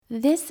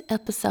This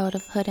episode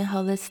of Hood and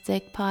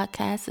Holistic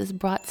Podcast is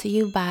brought to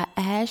you by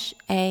Ash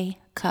A.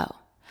 Co.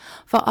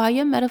 For all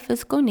your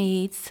metaphysical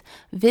needs,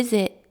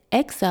 visit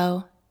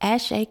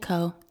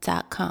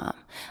xoashaco.com.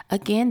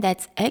 Again,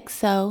 that's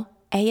xoashaco.com.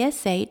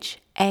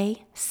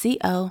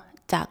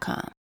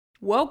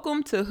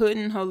 Welcome to Hood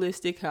and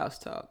Holistic House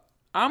Talk.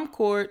 I'm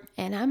Court.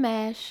 And I'm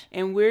Ash.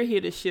 And we're here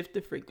to shift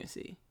the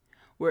frequency.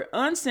 We're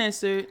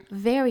uncensored,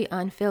 very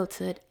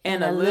unfiltered,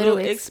 and a little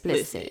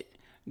explicit.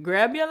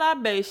 Grab your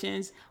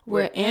libations.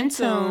 We're in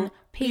tune.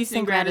 Peace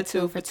and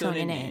gratitude for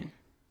tuning in.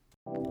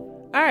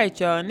 All right,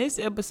 y'all. In this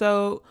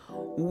episode,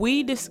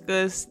 we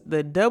discuss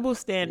the double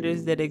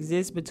standards that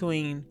exist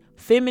between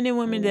feminine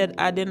women that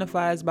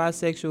identify as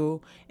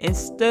bisexual and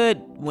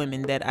stud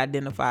women that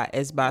identify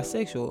as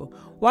bisexual.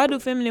 Why do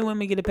feminine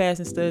women get a pass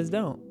and studs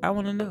don't? I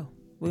want to know.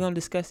 We're going to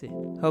discuss it.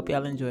 Hope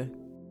y'all enjoy.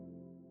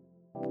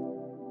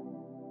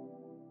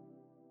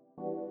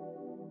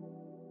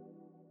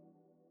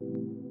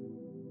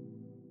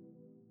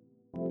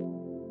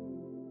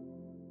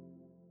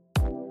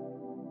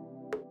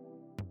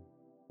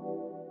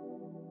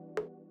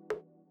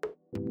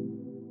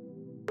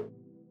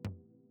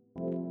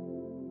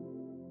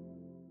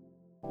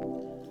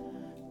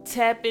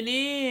 Tapping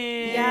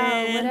in.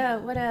 Yo,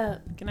 what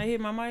up? Can I hit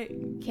my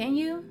mic? Can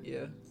you?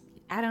 Yeah.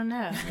 I don't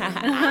know.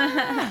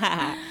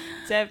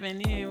 Tapping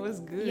in. What's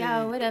good?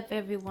 Yo, what up,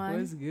 everyone?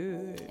 What's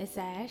good? It's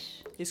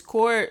Ash. It's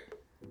Court.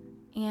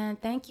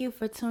 And thank you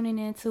for tuning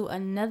in to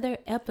another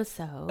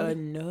episode.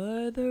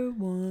 Another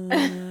one.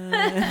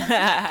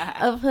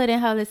 of Hood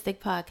and Holistic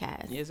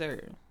Podcast. Yes,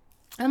 sir.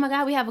 Oh my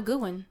God, we have a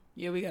good one.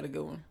 Yeah, we got a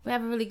good one. We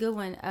have a really good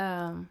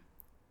one.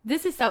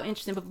 This is so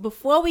interesting. But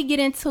before we get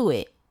into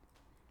it,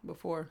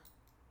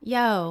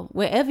 yo,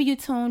 wherever you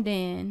tuned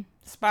in,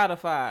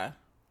 Spotify,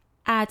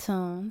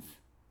 iTunes,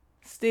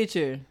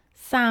 Stitcher,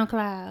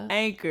 SoundCloud,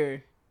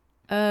 Anchor,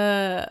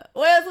 where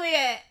else we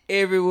at?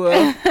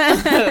 Everywhere.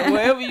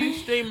 Wherever you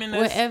streaming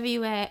us. Wherever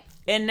you at.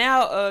 And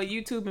now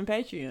YouTube and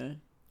Patreon.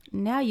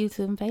 Now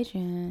YouTube and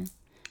Patreon.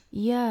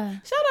 Yeah.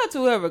 Shout out to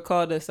whoever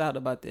called us out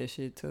about that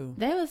shit too.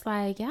 They was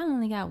like, y'all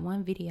only got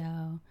one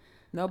video.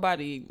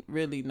 Nobody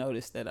really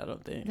noticed that, I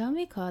don't think. Don't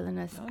be calling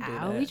us Don't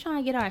out. We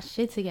trying to get our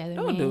shit together,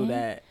 Don't man. do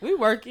that. We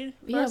working.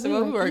 First of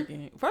all, we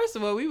working. First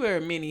of all, we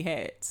wear many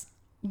hats.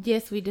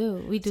 Yes, we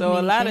do. We do. So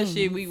a lot things, of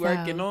shit we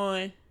working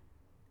on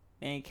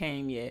ain't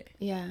came yet.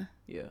 Yeah.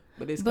 Yeah.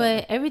 But it's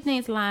But coming.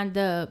 everything's lined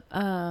up.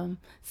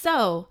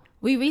 So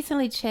we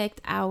recently checked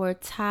our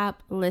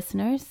top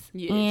listeners,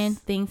 Yes. and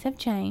things have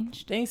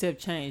changed. Things have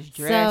changed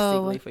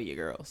drastically for you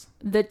girls.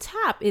 The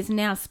top is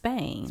now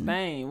Spain.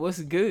 Spain,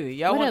 what's good?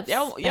 Y'all What want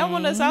up, y'all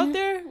want us Spain? out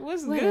there?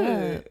 What's What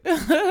good?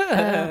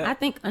 I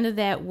think under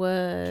that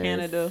was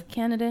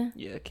Canada.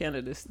 Yeah,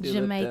 Canada's still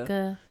Jamaica, up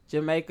there.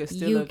 Jamaica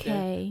still UK. up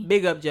there.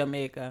 Big up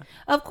Jamaica.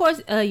 Of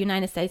course,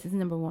 United States is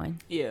number one.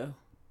 Yeah.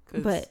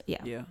 But yeah.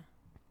 Yeah.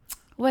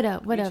 What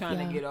up? What we up, trying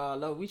y'all? to get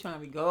all over. We trying to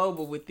be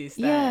global with this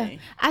Yeah, thing.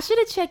 I should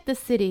have checked the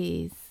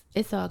cities.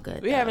 It's all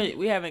good. We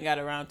haven't got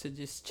around to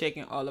just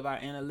checking all of our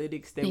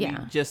analytics that we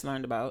just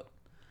learned about.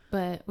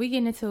 But we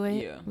getting into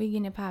it. Yeah. We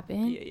getting it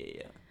popping.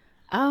 Yeah.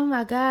 Oh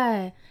my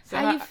God. So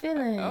how you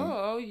feeling?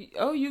 Oh,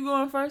 you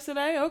going first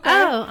today? Okay.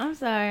 Oh, I'm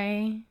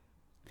sorry.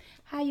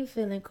 How you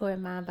feeling, Court,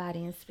 mind,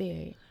 body, and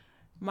spirit?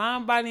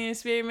 Mind, body, and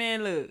spirit,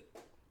 man. Look,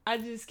 I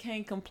just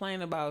can't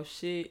complain about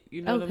shit.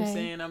 You know what I'm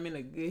saying? I'm in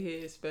a good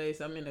headspace.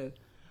 I'm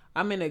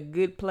in a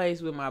good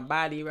place with my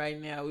body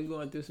right now. We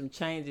going through some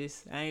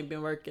changes. I ain't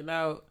been working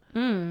out.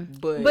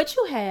 But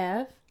you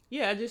have.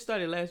 Yeah, I just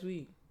started last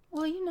week.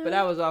 Well, you know. But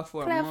I was off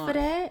for a month. Clap for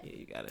that. Yeah,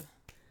 you gotta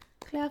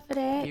clap for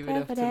that. give clap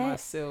it up for to that.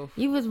 myself.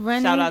 You was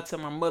running. Shout out to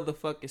my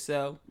motherfucking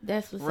self.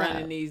 That's what's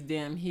running up. these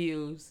damn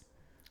hills.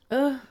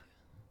 I'm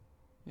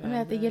gonna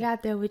have to get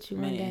out there with you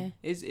Man, one day.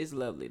 It's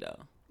lovely though.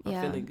 I'm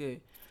Yeah. feeling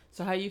good.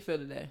 So how you feel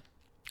today?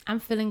 I'm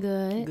feeling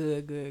good.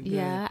 Good.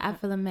 Yeah, I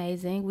feel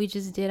amazing. We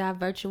just did our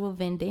virtual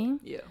vending.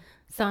 Yeah.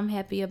 So I'm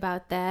happy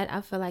about that.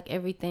 I feel like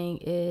everything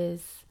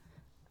is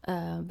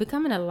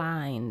becoming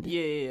aligned.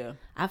 Yeah.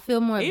 I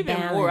feel more Even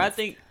balanced. more. I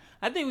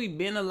think we've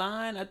been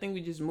aligned. I think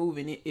we just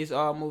moving it. It's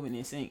all moving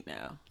in sync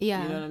now.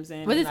 Yeah. You know what I'm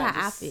saying? But It's this not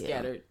how I just feel.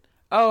 Scattered.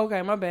 Oh,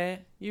 okay. My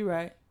bad. You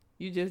right.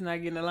 You just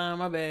not getting aligned.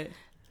 My bad.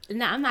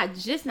 No, I'm not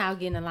just now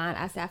getting aligned.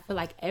 I say I feel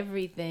like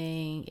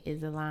everything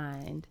is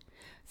aligned.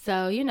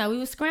 So, we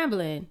were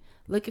scrambling,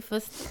 looking for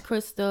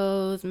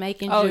crystals,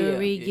 making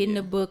jewelry, getting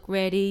the book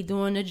ready,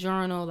 doing the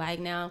journal. Like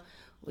now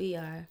we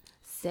are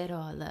set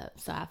all up.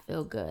 So I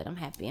feel good. I'm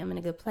happy. I'm in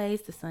a good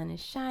place. The sun is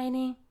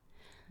shining.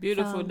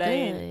 Beautiful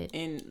day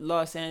in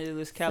Los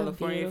Angeles,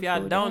 California. If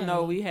y'all don't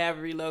know, we have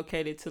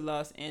relocated to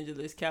Los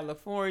Angeles,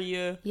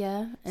 California.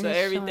 Yeah. So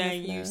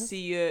everything you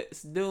see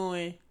us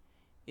doing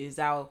is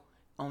out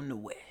on the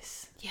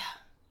west. Yeah.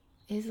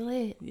 It's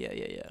lit. Yeah.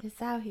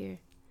 It's out here.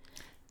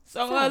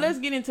 So let's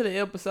get into the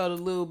episode a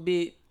little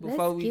bit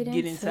before we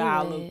get into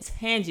our little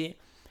tangent.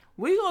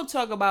 We're going to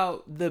talk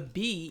about the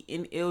B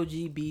in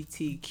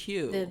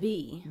LGBTQ.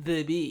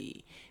 The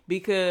B.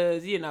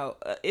 because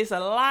it's a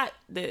lot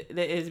that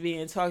is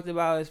being talked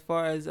about as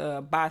far as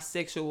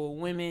bisexual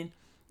women.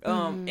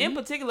 In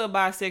particular,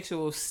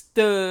 bisexual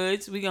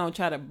studs. We're gonna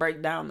try to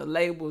break down the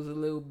labels a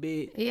little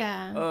bit.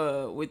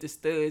 Yeah. With the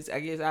studs, I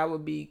guess I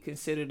would be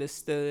considered a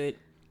stud.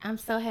 I'm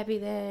so happy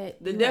that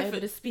you were able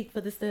to speak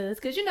for the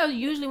studs, because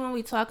usually when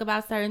we talk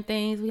about certain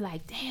things, we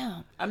like,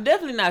 damn. I'm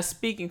definitely not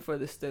speaking for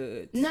the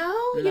studs. No,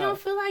 you don't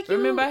feel like you.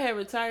 Remember, I had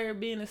retired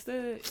being a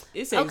stud.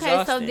 It's exhausting.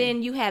 Okay, so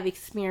then you have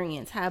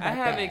experience. How about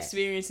that? I have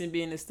experience in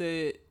being a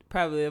stud,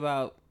 probably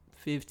about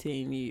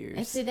 15 years.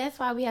 And see, that's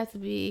why we have to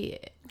be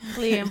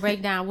clear and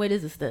break down what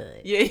is a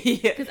stud. Yeah.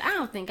 Because I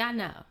don't think I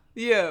know.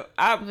 Yeah,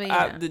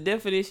 the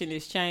definition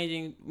is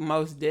changing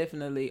most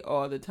definitely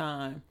all the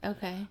time.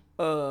 Okay.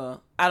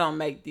 I don't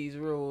make these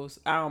rules.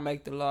 I don't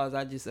make the laws.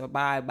 I just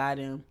abide by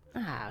them.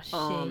 Oh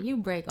shit! You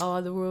break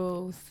all the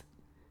rules.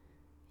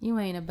 You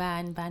ain't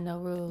abiding by no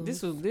rules.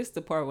 This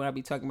the part when I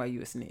be talking about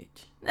you a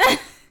snitch.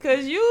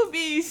 Cause you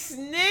be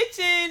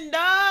snitching,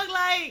 dog.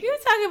 Like you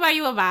talking about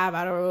you abide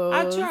by the rules.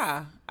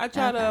 I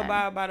try to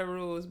abide by the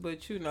rules,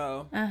 but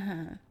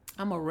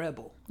I'm a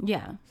rebel.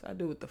 Yeah. So I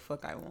do what the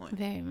fuck I want.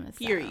 Very much.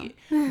 Period.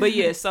 But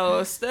yeah, so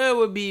a stud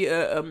would be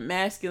a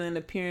masculine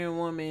appearing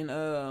woman,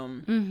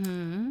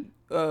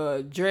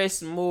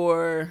 dressed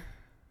more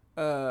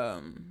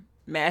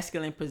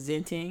masculine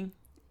presenting.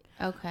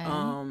 Okay.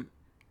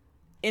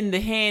 In the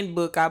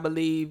handbook, I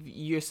believe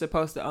you're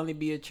supposed to only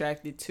be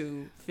attracted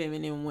to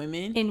feminine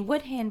women. In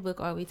what handbook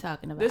are we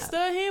talking about? The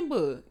stud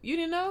handbook. You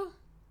didn't know?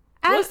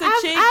 I've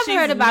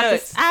heard about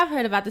this. I've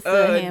heard about the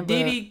stud handbook.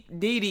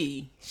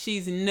 Didi,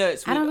 she's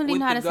nuts. I don't really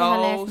know how to say her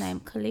last name.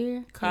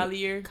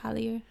 Collier.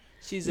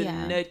 She's a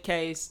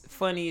nutcase.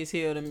 Funny as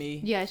hell to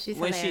me. Yeah, she's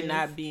when hilarious. she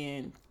not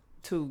being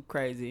too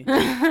crazy.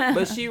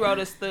 But she wrote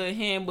a stud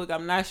handbook.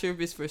 I'm not sure if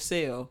it's for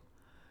sale.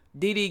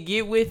 Didi,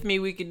 get with me.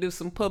 We can do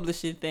some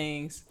publishing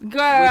things.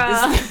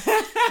 Girl.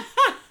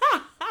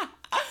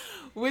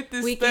 With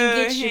the we stud can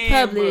get you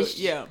handbook. published.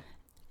 Yeah.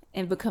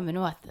 And become an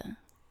author.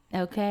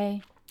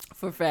 Okay?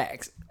 For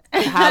facts.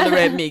 Holler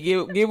at me.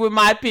 Get with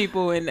my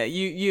people, and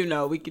you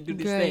know we can do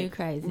this thing. You're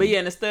crazy. But yeah,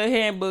 in the stud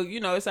handbook,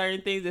 it's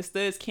certain things that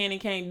studs can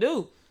and can't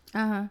do.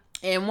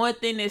 And one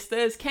thing that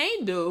studs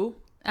can't do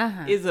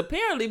is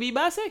apparently be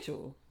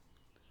bisexual.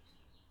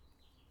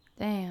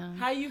 Damn.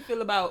 How do you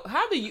feel about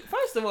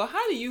first of all,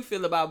 how do you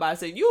feel about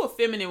bisexual? You a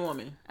feminine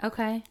woman.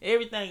 Okay.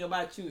 Everything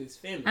about you is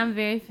feminine. I'm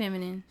very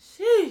feminine.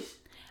 Sheesh.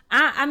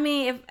 I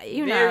mean,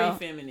 if very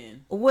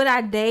feminine. Would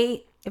I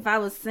date if I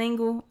was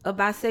single a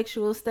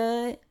bisexual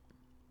stud?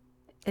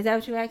 Is that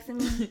what you're asking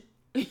me?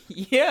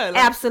 Yeah.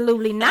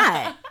 Absolutely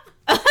not.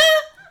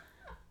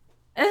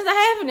 That's not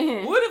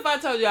happening. What if I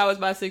told you I was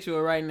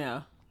bisexual right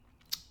now?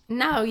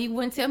 No, you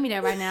wouldn't tell me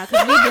that right now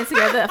because we've been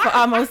together for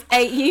almost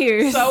 8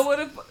 years. So what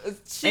if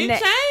she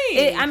changed?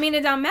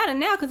 It don't matter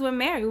now because we're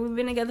married. We've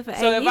been together for 8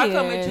 years. So if I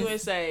come at you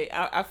and say,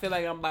 I feel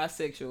like I'm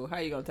bisexual, how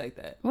you going to take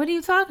that? What are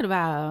you talking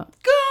about?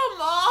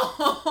 Come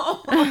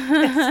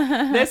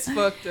on. That's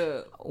fucked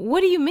up.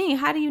 What do you mean?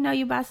 How do you know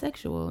you're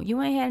bisexual?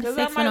 You ain't had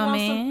sex with no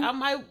man. I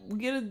might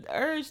get an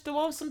urge to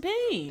want some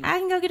peen. I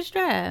can go get a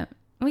strap.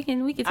 We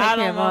can take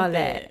care of all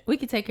that. We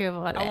can take care of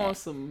all that. I want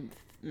some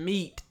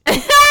meat.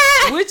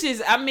 Which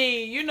is, I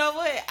mean, you know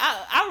what?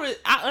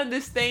 I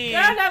understand.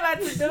 Girl, I'm not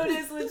about to do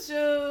this with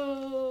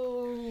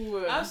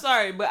you. I'm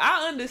sorry, but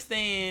I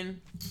understand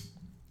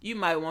you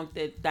might want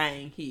that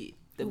thing hit.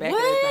 The back of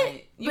the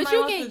thing. You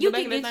can get your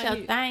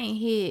thing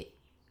hit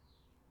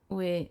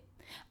with.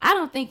 I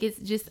don't think it's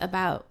just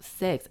about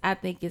sex. I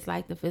think it's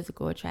like the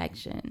physical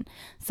attraction.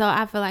 So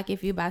I feel like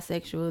if you're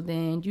bisexual,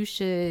 then you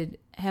should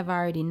have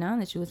already known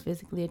that you was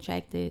physically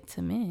attracted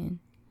to men.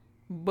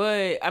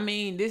 But, I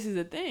mean, this is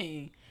the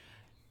thing.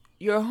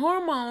 Your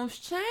hormones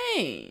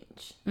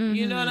change. Mm-hmm.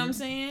 You know what I'm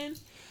saying?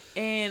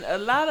 And a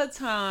lot of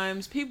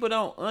times people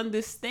don't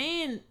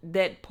understand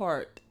that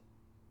part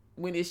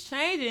when it's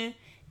changing.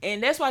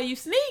 And that's why you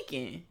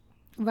sneaking.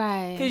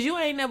 Right. Because you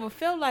ain't never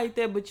felt like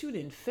that, but you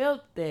didn't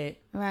felt that.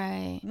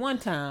 Right. One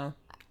time.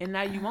 And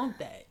now you want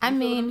that. I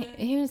mean,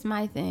 here's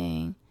my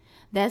thing.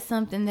 That's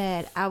something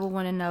that I would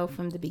want to know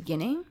from the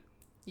beginning.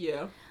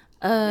 Yeah.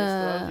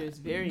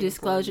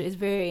 Disclosure is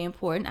very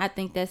important. I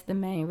think that's the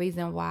main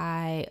reason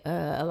why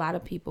a lot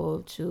of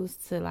people choose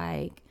to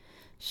like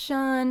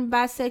shun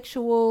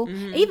bisexual.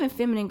 Mm-hmm. Even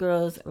feminine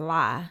girls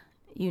lie,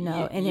 and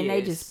then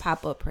they just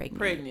pop up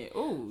pregnant.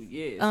 Oh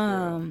yes.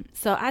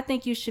 So I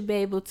think you should be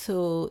able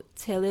to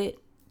tell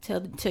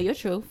your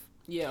truth.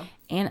 Yeah.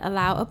 And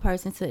allow a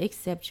person to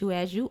accept you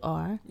as you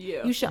are.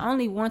 Yeah. You should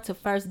only want to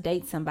first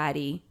date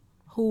somebody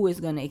who is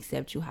going to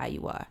accept you how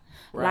you are.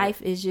 Right.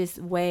 Life is just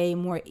way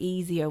more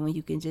easier when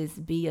you can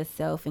just be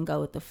yourself and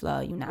go with the flow.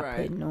 You're not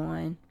putting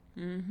on.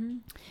 Mm-hmm.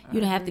 You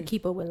don't have to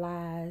keep up with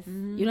lies.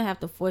 Mm-hmm. You don't have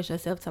to force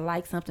yourself to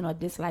like something or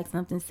dislike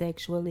something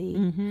sexually.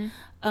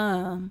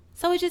 Mm-hmm.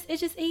 So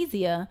it's just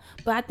easier.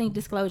 But I think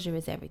disclosure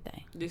is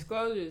everything.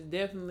 Disclosure is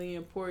definitely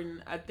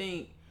important. I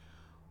think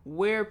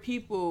where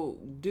people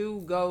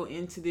do go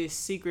into this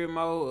secret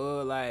mode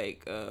or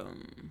like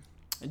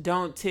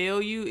don't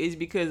tell you is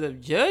because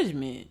of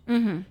judgment.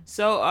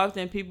 So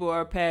often people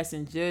are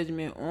passing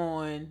judgment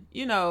on,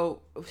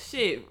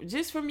 shit,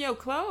 just from your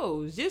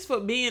clothes, just for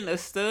being a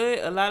stud.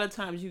 A lot of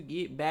times you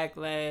get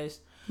backlash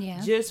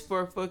just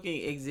for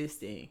fucking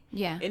existing.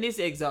 Yeah. And it's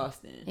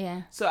exhausting.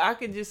 Yeah. So I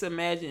could just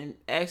imagine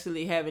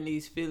actually having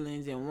these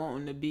feelings and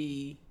wanting to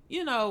be,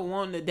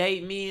 wanting to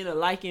date men or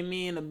liking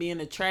men or being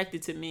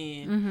attracted to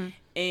men,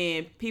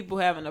 and people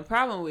having a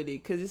problem with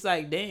it, because it's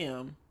like,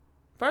 damn.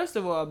 First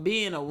of all,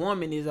 being a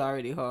woman is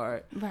already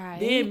hard. Right.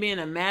 Then being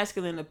a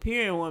masculine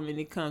appearing woman,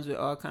 it comes with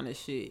all kind of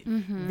shit.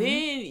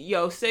 Then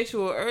your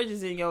sexual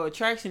urges and your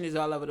attraction is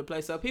all over the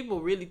place. So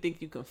people really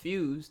think you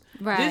confused.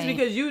 Right. Just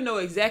because you know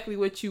exactly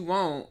what you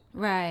want.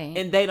 Right.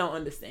 And they don't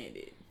understand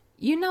it.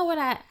 You know what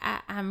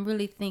I'm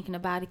really thinking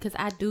about it? Because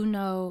I do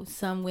know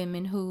some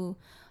women who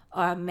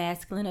are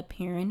masculine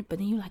appearing, but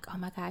then you're like, oh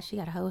my gosh, she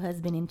got a whole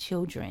husband and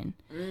children.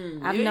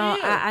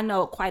 I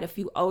know quite a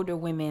few older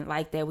women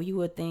like that where you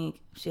would think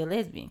she a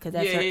lesbian because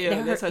that's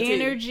her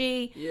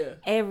energy,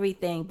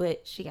 everything,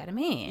 but she got a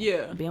man.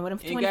 Yeah, been with him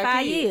for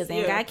 25 years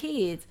and got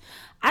kids.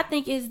 I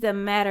think it's the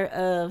matter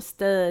of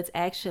studs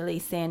actually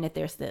saying that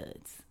they're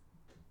studs.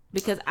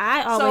 Because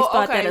I always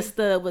thought that a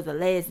stud was a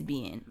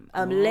lesbian,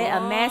 a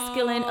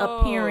masculine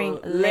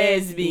appearing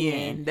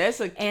lesbian. That's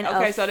a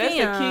that's a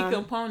key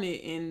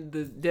component in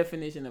the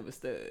definition of a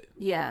stud.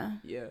 Yeah,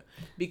 yeah,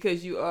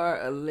 because you are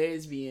a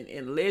lesbian,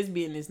 and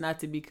lesbian is not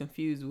to be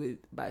confused with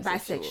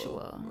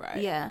bisexual.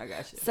 Right? Yeah, I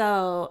got you.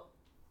 So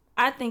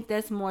I think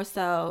that's more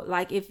so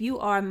like if you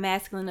are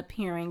masculine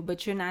appearing,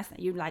 but you're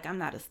like, I'm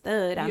not a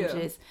stud. I'm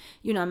just,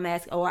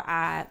 or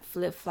I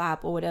flip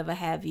flop or whatever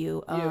have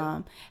you.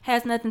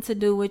 Has nothing to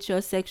do with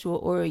your sexual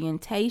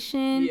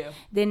orientation. Yeah.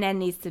 Then that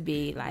needs to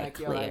be like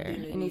clear. Your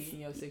identity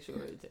and your sexual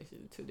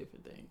orientation, two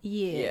different things.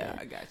 Yeah,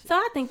 I got you. So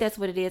I think that's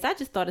what it is. I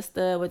just thought a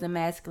stud was a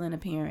masculine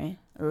appearing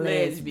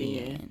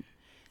lesbian.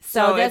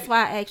 So that's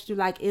why I asked you,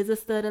 like, is a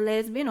stud a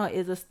lesbian or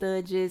is a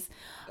stud just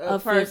a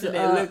person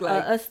that look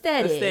like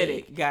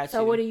aesthetic? Gotcha.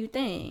 So what do you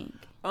think?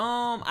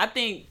 I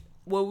think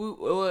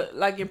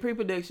like in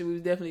pre-production, we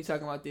was definitely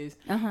talking about this,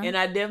 and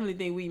I definitely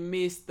think we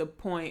missed the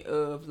point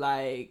of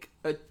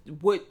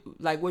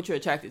what you're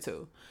attracted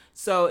to.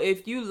 So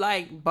if you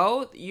like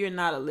both, you're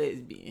not a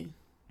lesbian.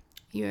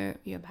 You're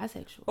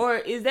bisexual. Or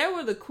is that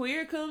where the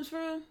queer comes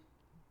from?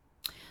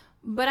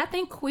 But I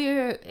think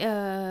queer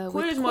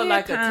is more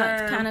like a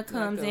term, kind of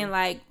comes in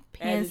like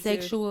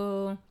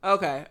pansexual.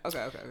 Okay.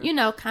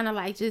 Kind of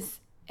like just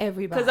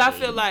everybody. Because I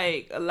feel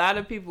like a lot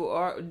of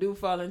people do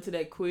fall into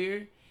that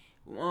queer.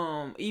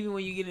 Even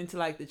when you get into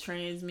like the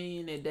trans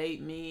men that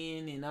date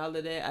men and all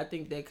of that, I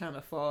think that kind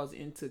of falls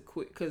into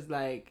queer. Because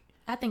like,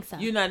 I think so.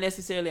 You're not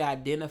necessarily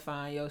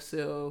identifying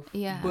yourself,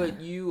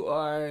 but you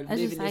are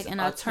living like this an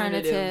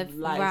alternative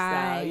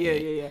lifestyle.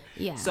 Right.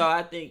 Yeah. So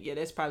I think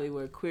that's probably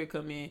where queer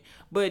come in.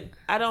 But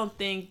I don't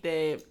think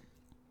that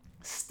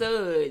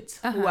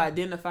studs who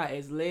identify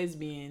as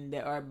lesbian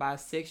that are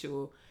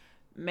bisexual,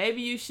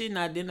 maybe you shouldn't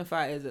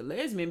identify as a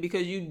lesbian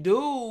because you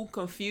do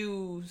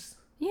confuse.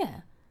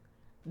 Yeah.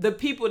 The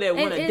people that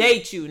want to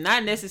date you,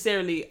 not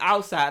necessarily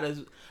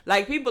outsiders.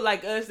 Like people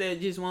like us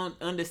that just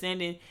want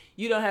understanding.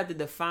 You don't have to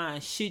define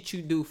shit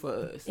you do for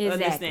us. Exactly.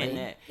 Understand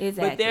that.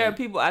 Exactly. But there are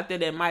people out there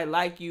that might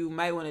like you,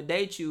 might want to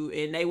date you,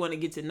 and they want to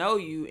get to know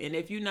you. And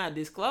if you're not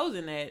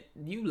disclosing that,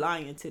 you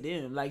lying to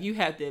them. Like you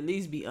have to at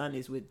least be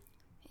honest with.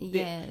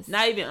 Yes.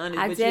 Not even honest.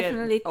 I but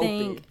definitely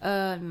think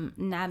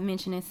not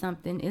mentioning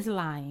something is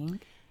lying.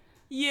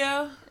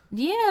 Yeah.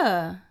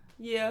 Yeah.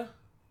 Yeah.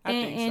 I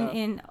think so.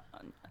 And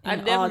I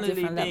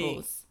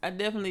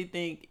definitely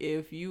think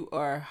if you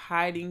are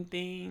hiding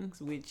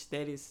things, which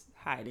that is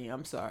hiding,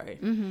 I'm sorry.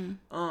 Then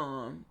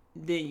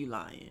you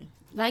lying.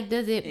 Like,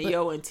 does it? And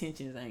your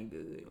intentions ain't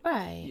good.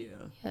 Right.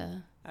 Yeah.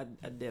 I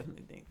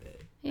definitely think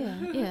that.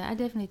 Yeah. I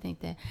definitely think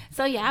that.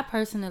 So yeah, I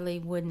personally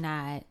would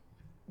not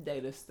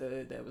date a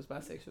stud that was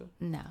bisexual.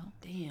 No.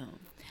 Damn.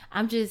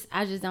 I just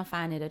don't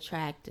find it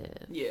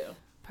attractive. Yeah.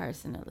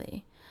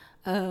 Personally.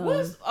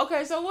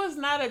 So what's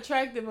not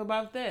attractive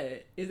about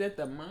that? Is that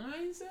the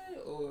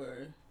mindset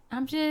or?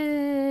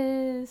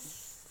 It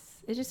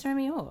just turned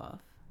me off.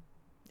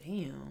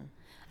 Damn.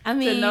 I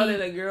mean, to know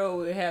that a girl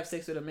would have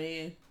sex with a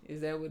man,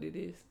 is that what it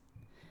is?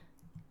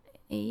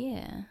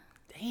 Yeah.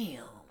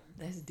 Damn,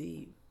 that's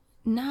deep.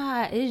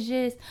 Nah, it's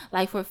just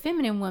like for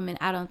feminine women,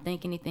 I don't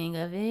think anything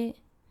of it.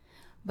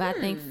 But I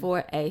think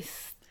for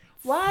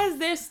why is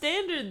there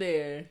standard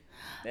there?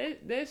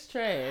 That's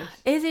trash.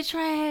 Is it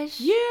trash?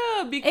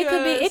 Yeah,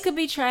 because it could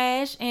be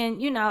trash, and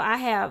I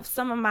have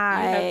some of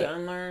my. You have to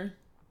unlearn.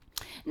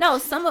 No,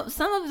 some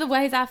of the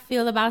ways I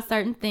feel about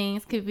certain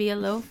things could be a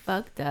little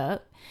fucked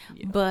up,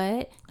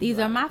 but these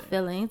are my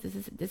feelings.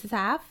 This is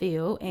how I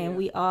feel, and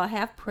we all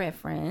have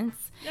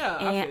preference. Yeah,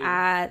 and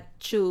I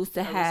choose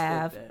to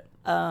have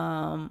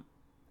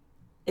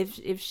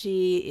if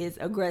she is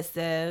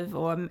aggressive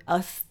or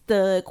a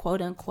stud,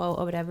 quote unquote,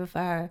 or whatever for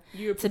her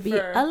to be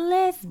a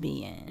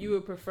lesbian. You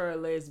would prefer a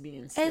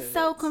lesbian. It's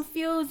so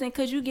confusing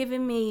because you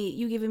giving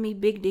me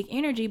big dick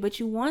energy, but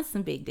you want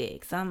some big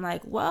dick. So I'm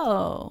like,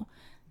 whoa,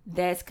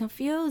 That's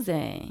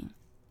confusing.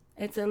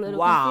 It's a little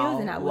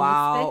confusing. I wouldn't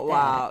expect that.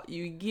 Wow.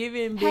 You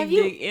giving big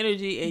dick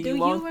energy and you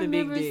want the big dick. Do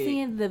you remember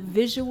seeing the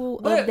visual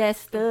of that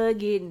stud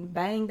getting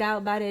banged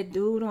out by that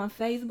dude on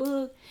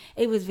Facebook?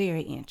 It was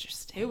very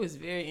interesting. It was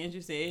very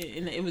interesting.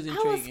 And it was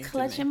intriguing. I was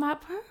clutching my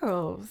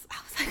pearls. I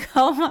was like,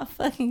 oh my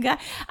fucking God.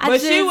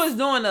 She was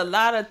doing a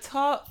lot of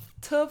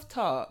tough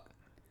talk.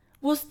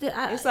 Well,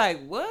 it's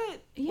like,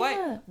 what? Yeah.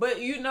 Wait, but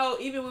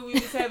even when we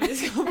was having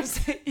this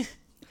conversation,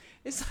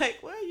 it's like,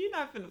 well, you're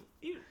not finna...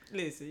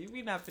 Listen,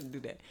 we not finna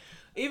do that.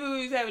 Even when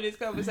we was having this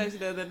conversation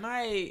the other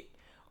night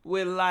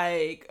with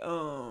like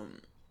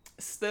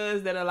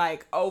studs that are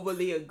like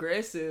overly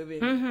aggressive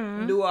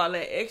and do all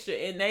that extra,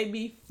 and they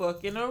be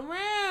fucking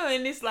around,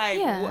 and it's like,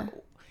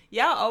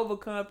 y'all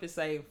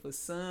overcompensate for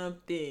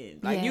something.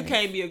 Like you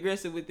can't be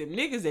aggressive with them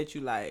niggas that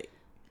you like.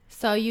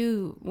 So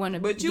you want to,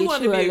 but you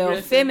want to be a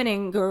little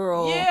feminine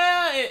girl,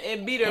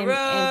 and beat her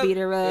up,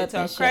 and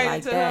talk crazy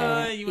like to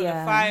her. You want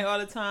to fight all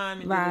the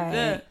time, and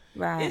right.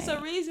 It's a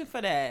reason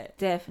for that.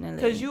 Definitely.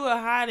 Because you are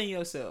hiding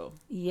yourself.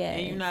 Yes.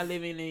 And you're not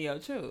living in your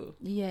truth.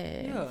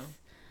 Yes.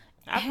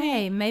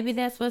 Yeah. Maybe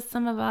that's what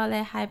some of all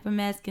that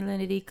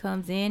hypermasculinity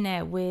comes in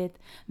at with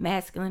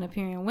masculine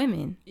appearing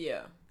women.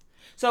 Yeah.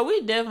 So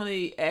we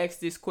definitely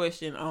asked this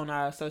question on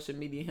our social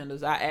media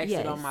handles. I asked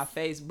it on my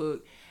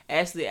Facebook.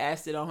 Ashley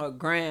asked it on her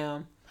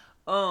gram.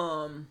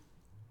 Why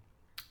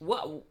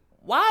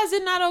is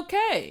it not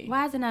okay?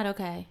 Why is it not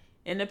okay?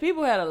 And the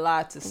people had a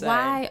lot to say.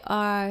 Why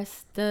are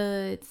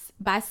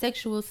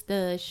bisexual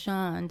studs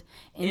shunned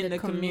in the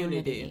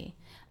community?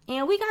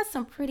 And we got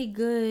some pretty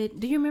good...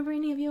 Do you remember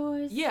any of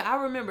yours? Yeah,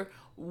 I remember.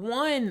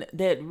 One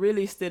that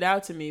really stood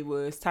out to me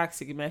was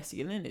toxic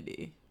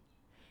masculinity.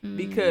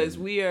 Because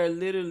we are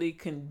literally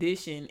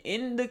conditioned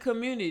in the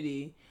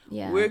community.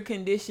 Yeah. We're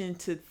conditioned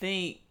to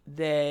think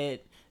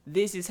that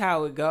this is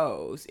how it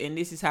goes, and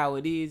this is how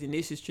it is, and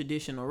this is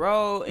traditional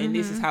role, and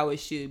this is how it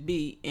should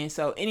be. And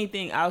so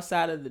anything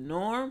outside of the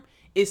norm,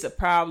 it's a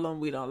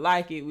problem. We don't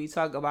like it. We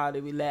talk about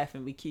it. We laugh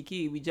and we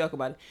kiki. We joke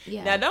about it.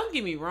 Yeah. Now, don't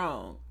get me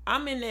wrong.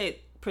 I'm in that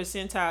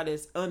percentile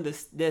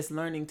that's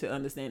learning to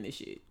understand this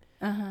shit.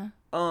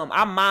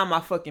 I mind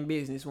my fucking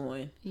business,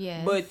 one.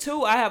 Yeah. But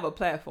two, I have a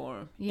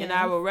platform. Yes. And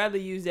I would rather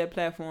use that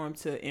platform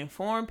to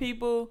inform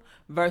people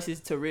versus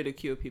to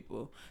ridicule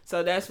people.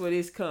 So that's where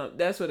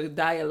that's where the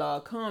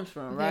dialogue comes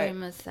from, right? Very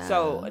much so.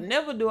 So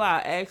never do I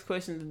ask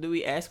questions, do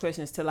we ask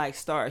questions to like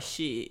start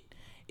shit.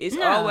 It's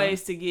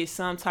always to get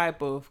some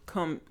type of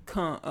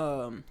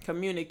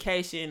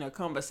communication or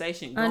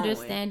conversation going.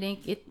 Understanding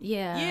it,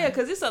 yeah. Yeah,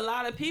 because it's a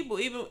lot of people,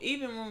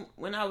 even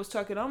when I was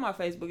talking on my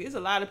Facebook, it's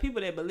a lot of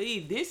people that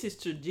believe this is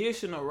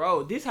traditional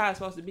role. This how it's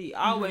supposed to be.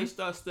 I always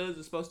thought studs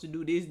are supposed to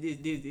do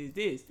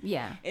this.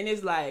 Yeah. And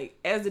it's like,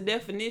 as the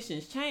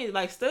definitions change,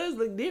 like studs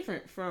look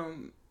different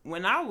from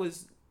when I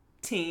was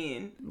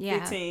 10,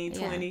 15,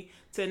 20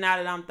 to now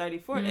that I'm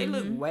 34. They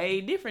look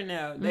way different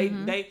now.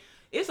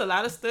 It's a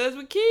lot of studs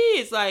with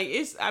kids. Like,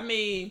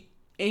 and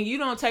you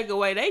don't take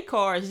away their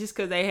cars just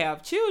because they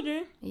have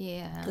children.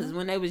 Yeah. Because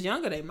when they was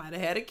younger, they might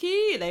have had a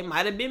kid. They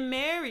might have been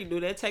married.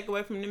 Do that take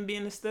away from them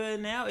being a stud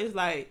now? It's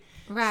like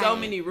so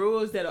many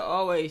rules that are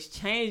always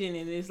changing.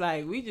 And it's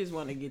like, we just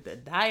want to get the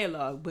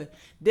dialogue. But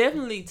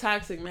definitely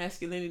toxic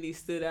masculinity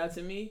stood out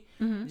to me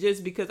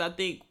just because I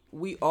think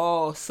we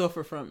all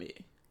suffer from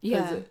it.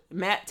 Yeah.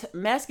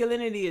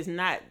 Masculinity is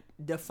not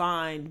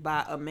defined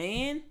by a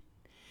man.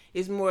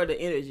 It's more the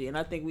energy, and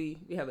I think we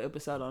have an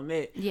episode on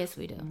that. Yes,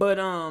 we do. But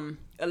a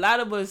lot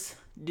of us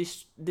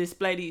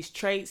display these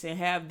traits and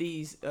have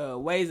these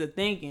ways of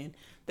thinking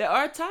that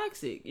are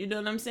toxic. You know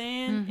what I'm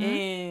saying?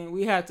 And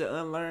we have to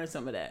unlearn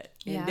some of that.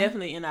 Yeah. And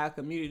definitely in our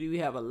community, we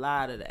have a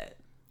lot of that.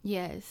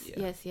 Yes,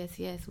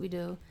 yes, we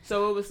do.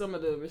 So what were some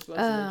of the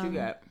responses that you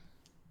got?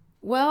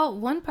 Well,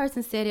 one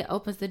person said it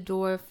opens the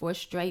door for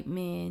straight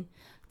men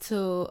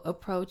to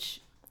approach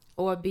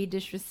or be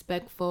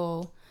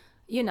disrespectful,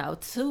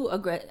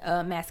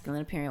 to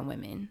masculine appearing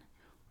women,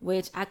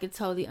 which I could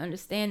totally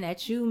understand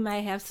that you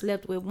may have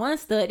slept with one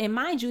stud. And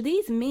mind you,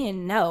 these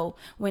men know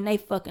when they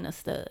fucking a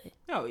stud.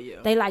 Oh, yeah.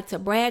 They like to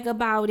brag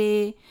about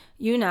it.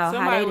 Somebody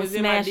how they was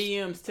in my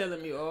DMs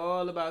telling me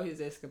all about his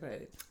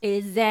escapades.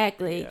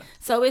 Exactly. Yeah.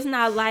 So it's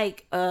not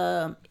like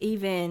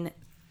even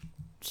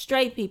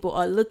straight people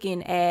are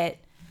looking at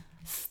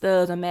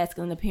studs or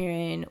masculine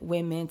appearing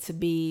women to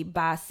be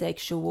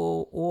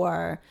bisexual,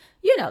 or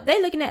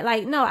they looking at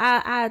like, no,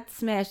 I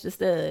smashed the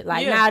stud.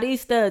 Like, now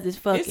these studs is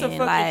fucking. It's a fucking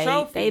like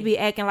trophy. They be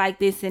acting like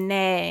this and that,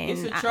 and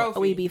it's a trophy.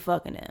 We be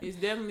fucking them. It's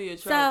definitely a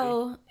trophy.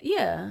 So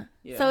yeah.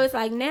 So it's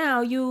like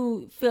now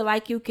you feel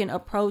like you can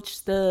approach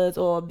studs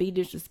or be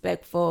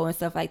disrespectful and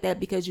stuff like that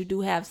because you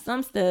do have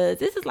some studs.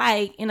 This is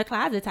like in a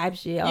closet type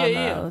shit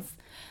almost.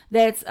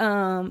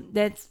 Yeah.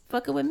 That's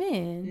fucking with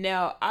men.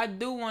 Now I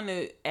do want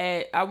to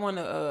add. I want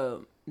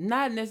to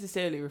not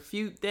necessarily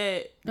refute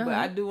that, but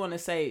I do want to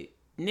say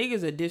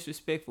niggas are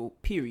disrespectful,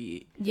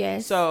 period.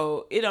 Yes.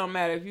 So it don't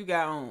matter if you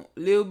got on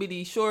little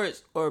bitty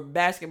shorts or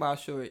basketball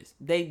shorts,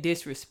 they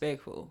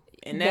disrespectful.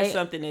 And that's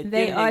something that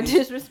they are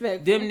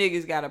disrespectful. Them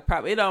niggas got a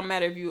problem. It don't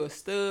matter if you a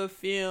stud,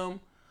 film,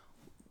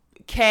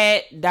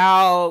 cat,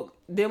 dog.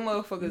 Them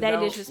motherfuckers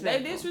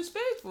they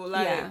disrespectful.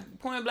 Like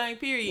point blank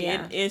period.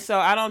 Yeah. And so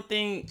I don't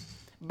think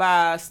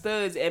by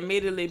studs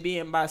admittedly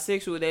being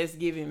bisexual that's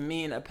giving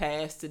men a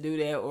pass to do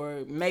that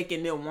or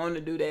making them want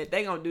to do that.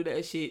 They gonna do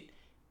that shit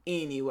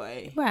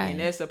anyway. Right. And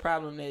that's a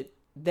problem that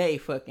they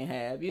fucking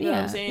have. You know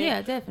what I'm saying?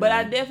 Yeah, definitely. But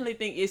I definitely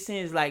think it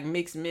sends like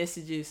mixed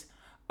messages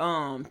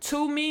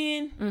to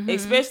men,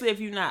 especially if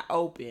you're not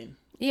open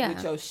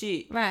with your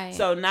shit. Right.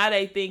 So now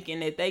they thinking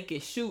that they can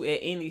shoot at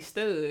any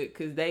stud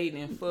because they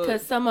didn't fuck.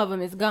 Because some of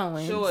them is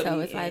going. Shorty so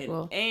it's like,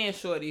 well. And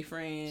Shorty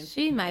friends.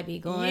 She might be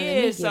going.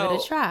 Yeah, so give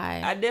it a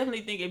try. I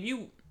definitely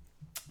think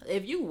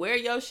if you wear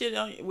your shit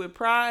on with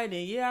pride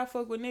and I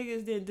fuck with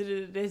niggas,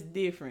 then that's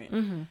different.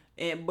 Mm-hmm.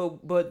 And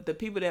but the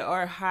people that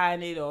are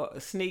hiding it or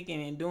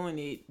sneaking and doing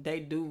it, they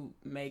do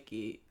make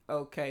it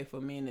okay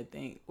for men to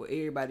think, well,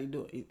 everybody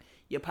doing it.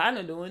 Your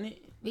partner doing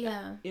it.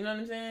 Yeah. You know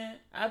what I'm saying?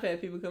 I've had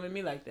people come at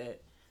me like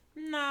that.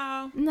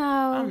 No,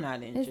 I'm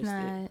not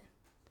interested.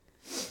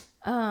 It's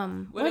not.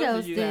 What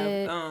else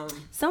did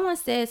someone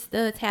said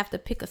studs have to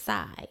pick a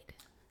side?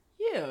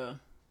 Yeah.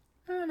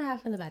 I don't know how I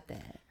feel about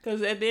that.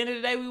 Because at the end of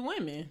the day, we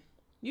women.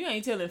 You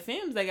ain't telling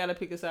femmes they gotta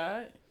pick a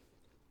side.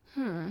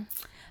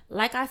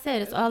 Like I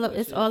said, it's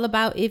all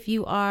about if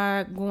you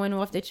are going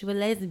off that you're a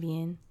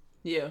lesbian.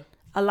 Yeah.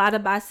 A lot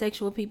of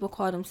bisexual people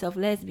call themselves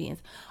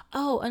lesbians.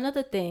 Oh,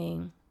 another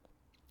thing,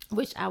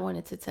 which I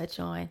wanted to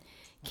touch on.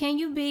 Can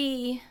you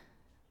be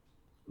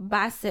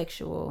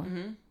bisexual?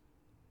 Mm-hmm.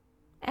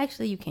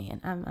 Actually, you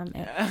can.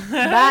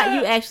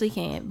 You actually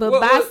can.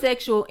 But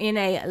bisexual in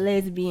a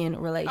lesbian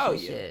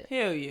relationship. Oh,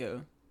 yeah. Hell yeah.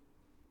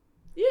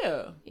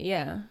 Yeah.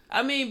 Yeah.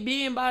 I mean,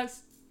 being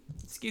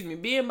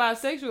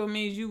bisexual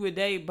means you would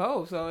date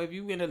both. So if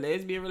you in a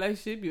lesbian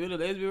relationship, you're in a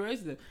lesbian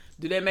relationship.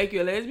 Do that make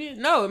you a lesbian?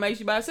 No, it makes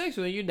you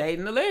bisexual and you're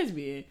dating a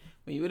lesbian.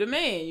 When you with a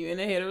man, you in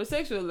a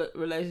heterosexual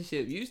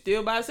relationship. You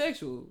still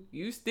bisexual.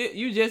 You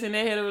just in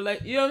that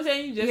heterosexual. You know what I'm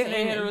saying? You just in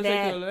that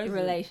heterosexual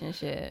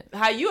relationship.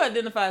 How you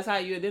identify is how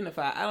you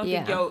identify. I don't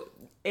think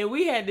and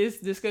we had this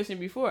discussion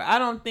before. I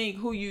don't think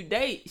who you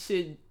date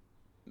should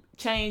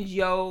change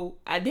your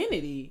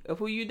identity of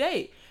who you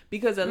date,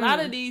 because a lot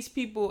of these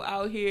people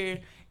out here,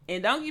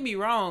 and don't get me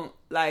wrong,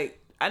 like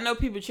I know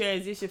people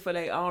transition for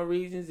their own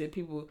reasons, and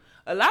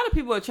a lot of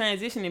people are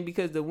transitioning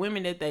because the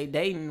women that they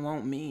dating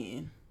want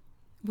men.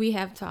 We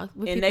have talked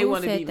with and people they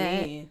want to be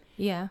that. men.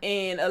 Yeah.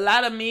 And a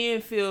lot of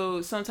men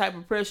feel some type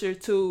of pressure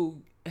to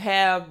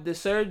have the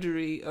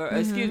surgery, or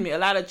excuse me, a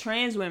lot of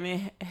trans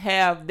women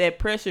have that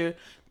pressure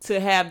to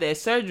have that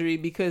surgery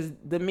because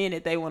the men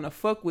that they want to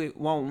fuck with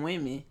want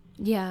women.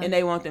 Yeah. And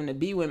they want them to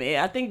be women.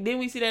 And I think, didn't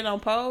we see that on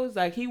Pose?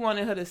 Like, he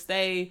wanted her to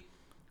stay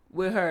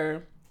with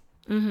her.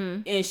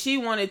 Mm-hmm. And she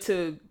wanted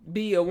to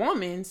be a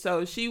woman,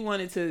 so she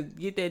wanted to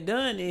get that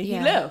done, and he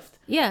left.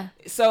 Yeah.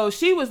 So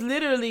she was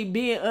literally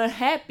being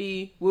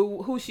unhappy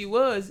with who she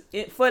was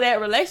for that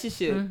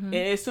relationship. Mm-hmm. And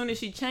as soon as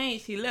she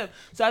changed, he left.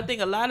 So I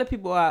think a lot of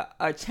people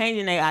are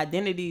changing their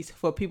identities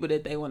for people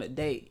that they want to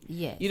date.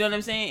 Yes. You know what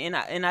I'm saying?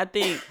 And I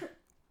think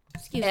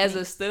as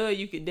a stud,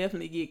 you could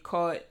definitely get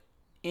caught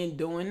in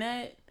doing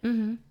that.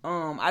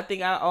 Mm-hmm. I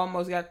think I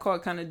almost got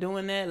caught kind of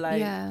doing that,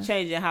 like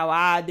changing how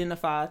I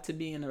identify to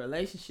be in a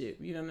relationship.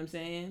 You know what I'm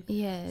saying?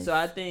 Yes. So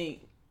I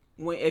think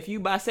if you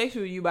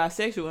bisexual, you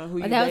bisexual, and who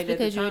you that was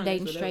because you were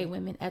dating straight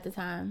women at the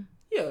time.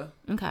 Yeah.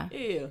 Okay.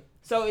 Yeah.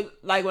 So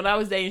like when I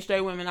was dating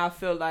straight women, I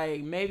felt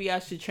like maybe I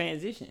should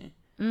transition.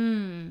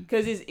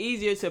 Because it's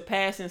easier to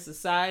pass in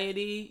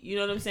society. You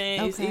know what I'm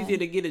saying? Okay. It's easier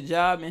to get a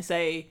job and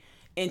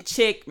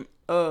check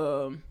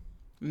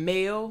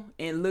male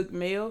and look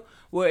male,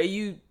 where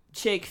you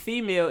check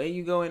female and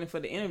you go in for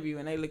the interview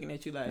and they looking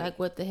at you like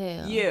what the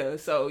hell? Yeah.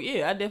 So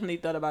I definitely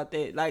thought about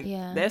that. Like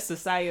that's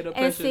societal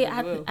pressure. And see,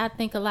 I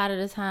think a lot of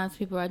the times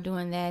people are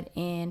doing that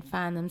and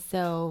find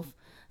themselves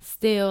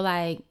still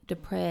like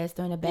depressed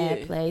or in a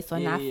bad place or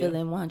not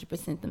feeling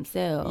 100%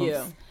 themselves.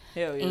 Yeah.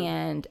 Hell yeah.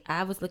 And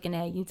I was looking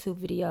at YouTube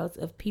videos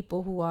of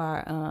people who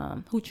are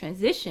who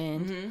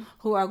transitioned,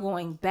 who are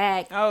going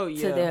back to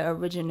their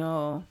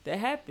original that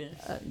happens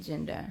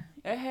gender.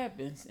 That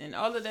happens, and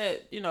all of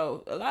that,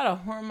 a lot of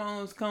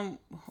hormones come,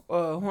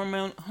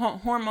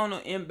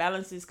 hormonal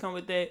imbalances come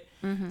with that.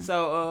 Mm-hmm.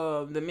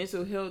 So the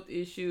mental health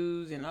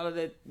issues and all of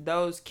that,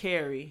 those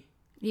carry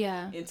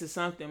into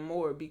something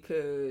more,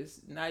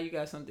 because now you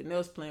got something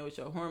else playing with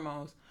your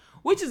hormones,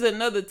 which is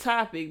another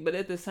topic, but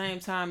at the same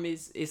time,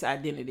 it's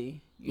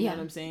identity. You know what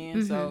I'm saying?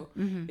 Mm-hmm. So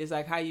it's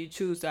like how you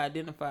choose to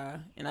identify.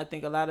 And I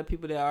think a lot of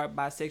people that are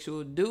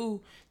bisexual do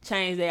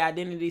change their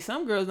identity.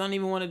 Some girls don't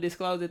even want to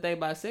disclose that they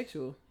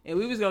bisexual. And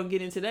we was going to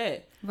get into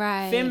that.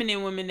 Right.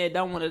 Feminine women that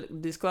don't want to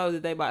disclose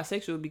that they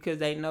bisexual because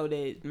they know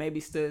that maybe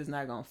stud's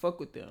not going to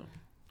fuck with them.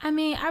 I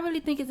mean, I really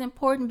think it's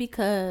important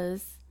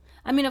because,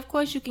 I mean, of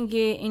course you can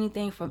get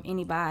anything from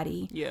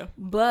anybody. Yeah.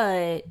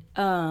 But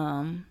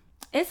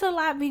it's a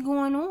lot be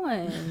going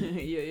on.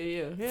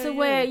 Yeah. To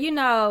where, you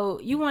know,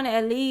 you want to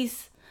at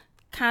least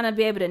kind of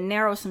be able to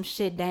narrow some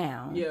shit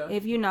down. Yeah.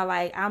 If you know,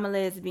 like, I'm a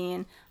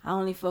lesbian, I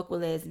only fuck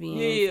with lesbians.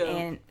 Yeah.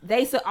 And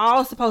they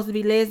all supposed to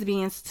be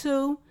lesbians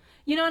too.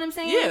 You know what I'm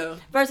saying? Yeah.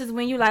 Versus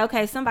when you like,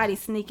 okay, somebody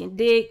sneaking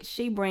dick,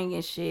 she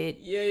bringing shit.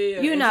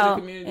 Yeah. You know,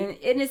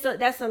 and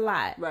that's a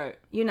lot. Right.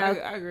 You know,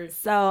 I agree.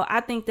 So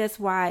I think that's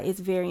why it's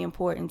very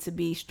important to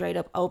be straight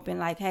up open.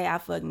 Like, hey, I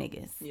fuck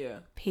niggas. Yeah.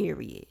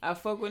 Period. I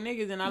fuck with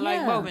niggas and I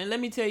like both. And let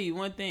me tell you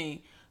one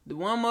thing. The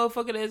one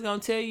motherfucker that's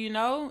gonna tell you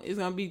no is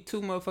gonna be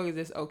two motherfuckers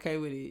that's okay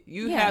with it.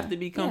 You have to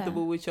be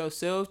comfortable with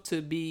yourself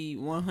to be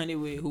 100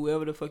 with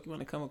whoever the fuck you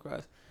want to come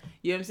across.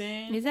 You know what I'm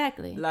saying?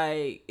 Exactly.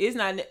 Like, it's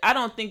not. I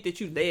don't think that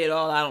you lay it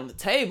all out on the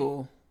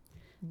table.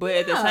 But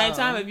at the same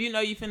time, if you know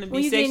you finna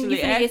be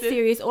sexually active, get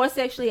serious or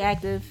sexually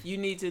active, you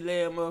need to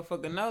let a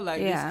motherfucker know like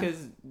this,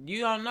 because you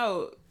don't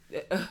know.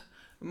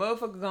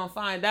 Motherfucker gonna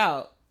find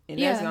out. And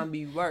that's gonna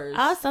be worse.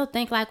 I also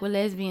think like with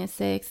lesbian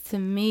sex, to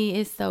me,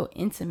 it's so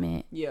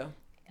intimate. Yeah.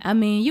 I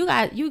mean, you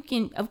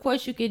can, of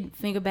course, you can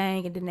finger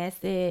bang and then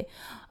that's it,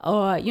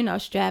 or you know,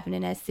 strapping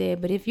and that's it.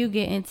 But if you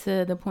get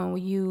into the point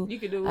where you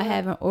are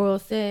having oral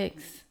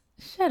sex,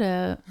 shut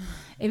up.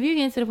 If you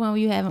get into the point where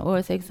you having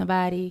oral sex with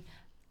somebody,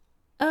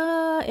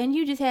 and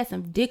you just had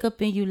some dick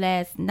up in you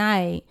last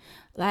night,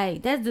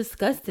 like that's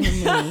disgusting to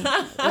me.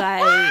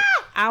 Like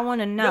I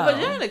want to know. The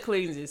vagina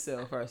cleans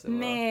itself first of all.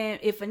 Man,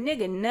 if a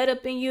nigga nut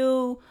up in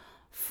you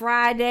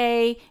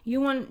Friday,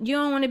 you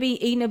don't want to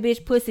be eating a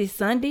bitch pussy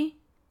Sunday.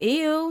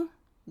 Ew.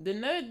 The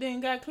nut then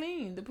got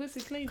clean. The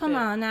pussy clean. Come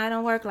on, now it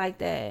don't work like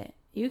that.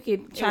 You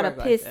could try to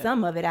piss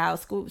some of it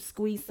out,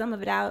 squeeze some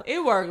of it out.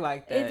 It work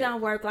like that. It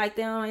don't work like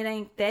that. It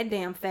ain't that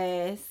damn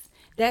fast.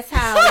 That's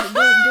how.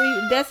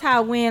 That's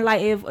how when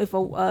like if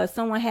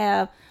someone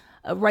have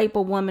rape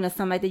a woman or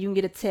something like that, you can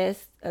get a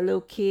test, a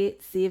little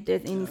kit, see if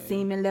there's any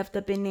semen left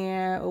up in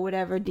there or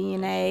whatever,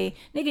 DNA.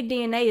 Nigga,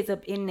 DNA is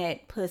up in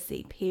that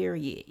pussy.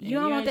 Period. You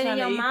don't want that in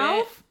your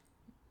mouth.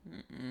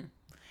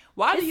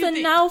 Why do you think?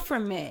 It's a no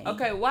from me.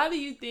 Okay, why do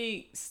you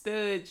think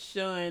studs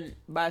shun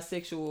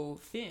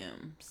bisexual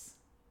femmes?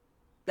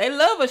 They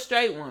love a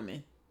straight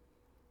woman.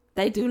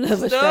 They do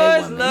love a straight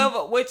woman. Studs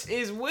love, which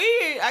is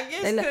weird, I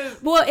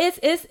guess. Well,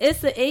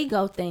 it's an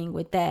ego thing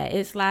with that.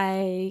 It's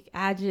like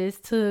I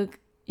just took,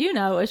 you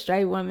know, a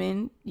straight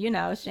woman. You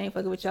know, she ain't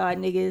fucking with y'all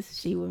niggas.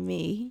 She with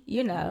me.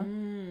 You know,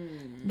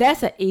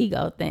 that's an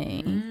ego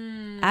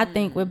thing. I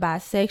think with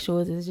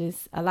bisexuals, it's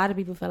just a lot of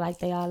people feel like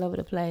they all over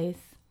the place.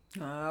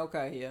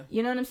 Okay, yeah.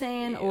 You know what I'm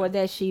saying? Yeah. Or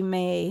that she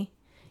may,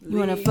 you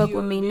want to fuck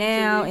with me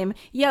now. And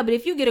yeah, but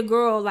if you get a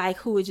girl like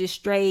who is just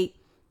straight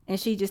and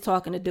she just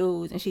talking to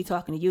dudes and she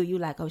talking to you, you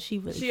like, oh, she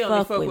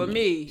fuck with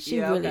me. She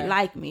really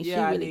like me.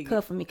 Yeah, she really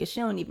cuff with me because she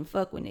don't even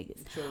fuck with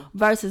niggas. True.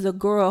 Versus a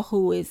girl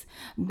who is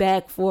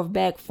back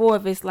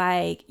forth. It's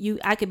like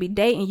I could be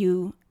dating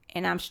you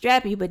and I'm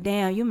strapping you, but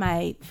damn, you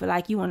might feel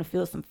like you want to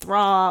feel some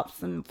throb,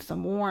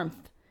 some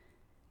warmth.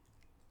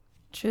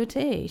 True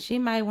tea. She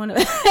might want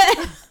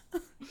to...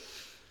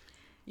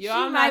 Yo,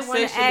 I'm not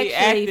sexually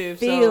active,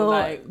 feel so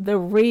like the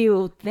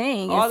real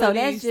thing. All and so of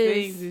that's these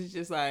things is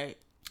just like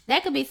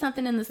that could be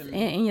something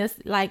in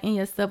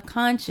your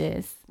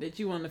subconscious that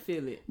you want to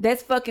feel it.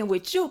 That's fucking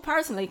with you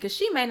personally, because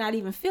she may not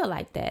even feel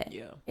like that.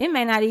 Yeah, she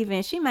may not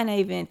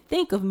even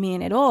think of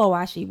men at all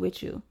while she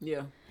with you.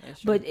 Yeah,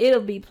 that's true. But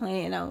it'll be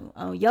playing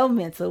on your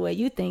mental where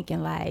you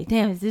thinking like,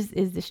 damn, is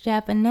the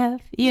strap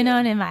enough? You know,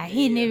 and am I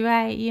hitting it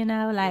right? You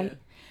know, like. Yeah.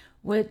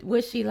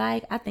 What she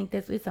like? I think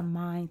it's a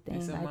mind thing.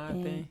 It's a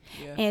mind thing.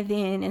 Yeah. And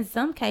then in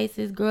some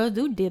cases, girls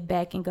do dip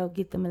back and go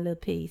get them a little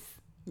piece.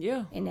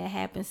 Yeah. And that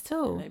happens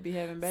too. They be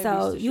having babies.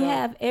 So you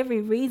have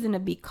every reason to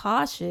be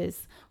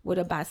cautious with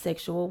a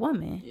bisexual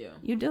woman. Yeah.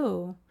 You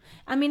do.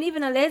 I mean,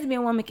 even a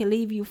lesbian woman can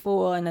leave you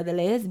for another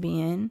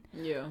lesbian.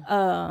 Yeah.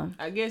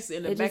 I guess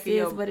in the back of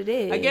your what it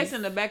is. I guess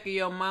in the back of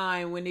your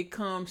mind when it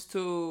comes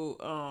to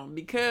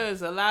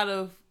because a lot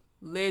of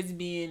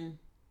lesbian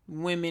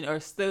women or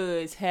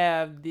studs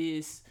have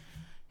this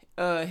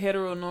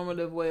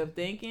heteronormative way of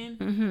thinking.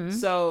 Mm-hmm.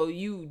 So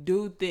you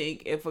do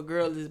think if a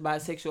girl is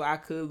bisexual, I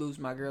could lose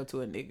my girl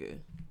to a nigga.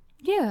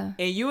 Yeah.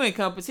 And you in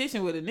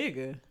competition with a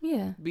nigga.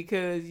 Yeah.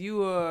 Because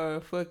you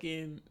are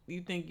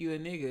you think you a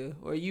nigga,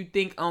 or you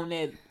think on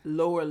that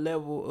lower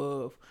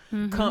level of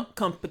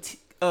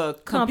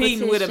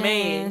competing with a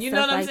man. You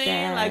know what I'm saying?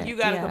 That. Like you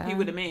gotta compete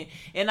with a man.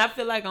 And I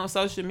feel like on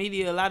social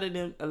media a lot of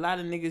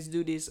niggas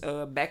do this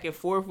back and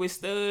forth with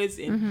studs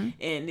and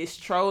this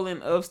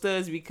trolling of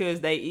studs because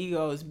they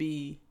egos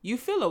be, you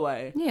feel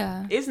away.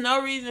 Yeah. It's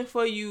no reason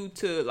for you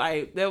to,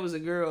 like, there was a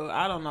girl,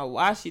 I don't know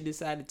why she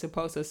decided to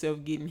post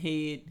herself getting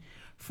head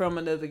from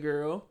another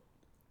girl.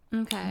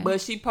 Okay.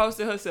 But she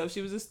posted herself,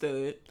 she was a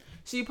stud.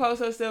 She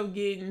posted herself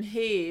getting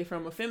head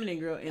from a feminine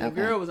girl, and the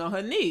girl was on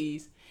her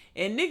knees.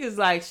 And niggas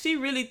like, she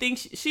really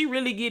thinks she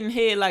really getting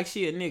head like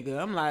she a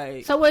nigga. I'm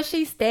like, so was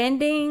she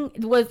standing?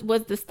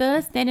 Was the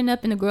stud standing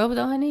up and the girl was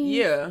on her knees?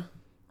 Yeah.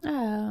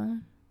 Oh,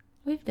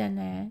 we've done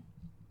that.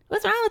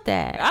 What's wrong with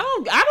that? I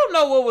don't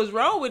know what was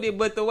wrong with it,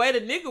 but the way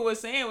the nigga was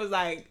saying was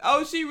like,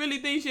 oh, she really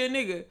thinks you're a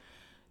nigga.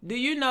 Do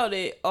you know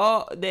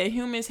that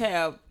humans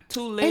have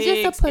 2 legs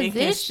and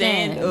can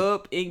stand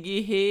up and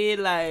get hit?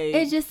 Like,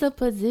 it's just a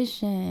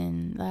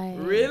position. Like,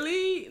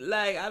 really?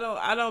 Like,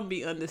 I don't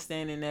be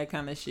understanding that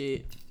kind of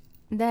shit.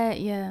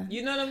 That, yeah.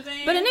 You know what I'm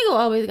saying? But a nigga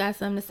always got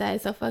something to say,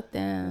 so fuck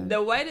them.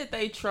 The way that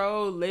they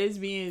troll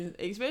lesbians,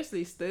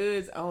 especially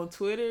studs on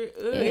Twitter,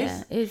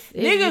 it's niggas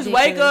ridiculous.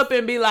 wake up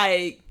and be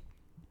like,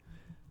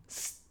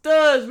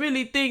 studs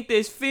really think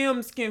this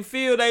films can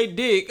feel they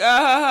dick.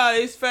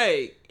 It's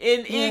fake.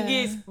 And it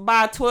gets,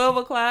 by 12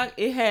 o'clock,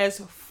 it has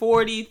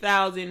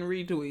 40,000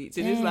 retweets.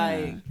 And it's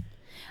like,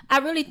 I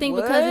really think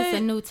because it's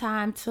a new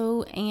time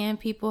too, and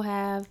people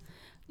have,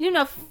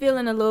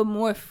 feeling a little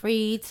more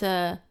free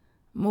to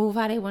move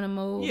how they want to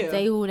move,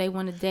 date who they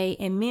want to date,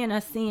 and men are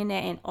seeing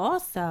that, and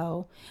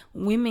also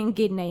women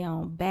getting their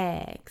own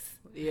bags.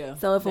 Yeah.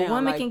 So if a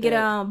woman can get her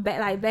own bag,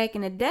 like back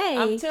in the day,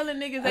 I'm telling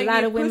niggas they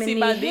get pussy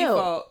by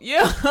default.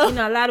 Yeah.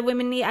 A lot of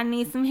women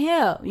need some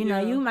help.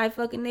 You might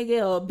fuck a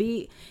nigga or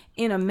be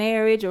in a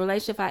marriage or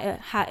relationship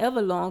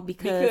however long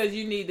because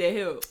you need that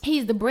help.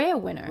 He's the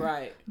breadwinner.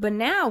 Right. But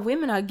now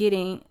women are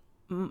getting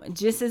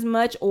just as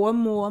much or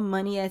more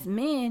money as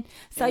men,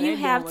 so you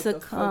have to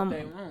come.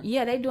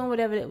 Yeah, they doing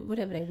whatever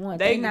they want.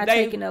 They not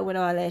taking up with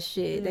all that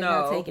shit. They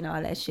not taking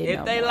all that shit.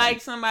 If they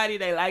like somebody,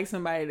 they like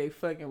somebody. They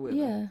fucking with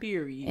them.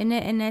 Period.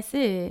 And that's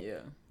it.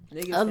 Yeah.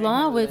 Niggas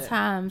along with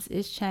times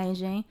is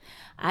changing,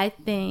 I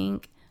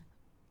think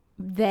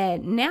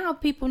that now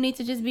people need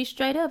to just be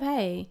straight up.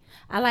 Hey,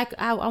 I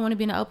want to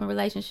be in an open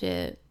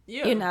relationship.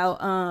 Yeah.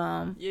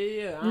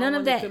 None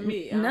of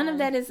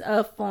that is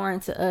foreign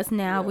to us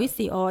now. We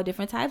see all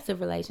different types of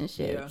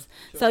relationships.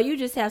 Sure. So you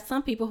just have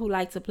some people who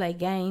like to play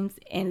games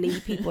and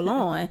lead people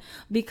on,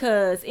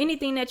 because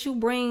anything that you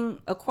bring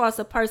across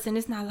a person,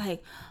 it's not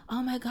like,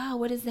 oh my God,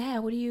 what is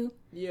that? What do you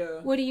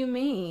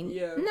mean?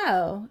 Yeah.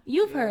 No,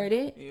 you've heard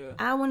it. Yeah.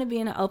 I want to be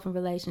in an open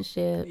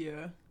relationship.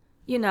 Yeah.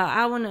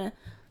 I want to,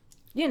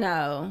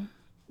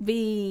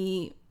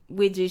 be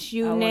with just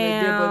you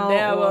now,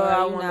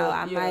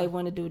 I might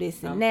want to do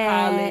this and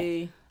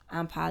that.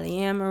 I'm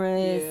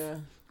polyamorous.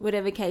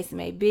 Whatever case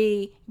may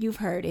be, you've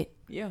heard it.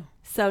 Yeah.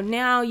 So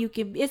now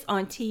it's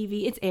on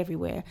TV, it's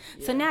everywhere.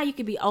 Yeah. So now you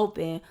can be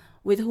open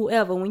with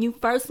whoever when you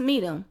first meet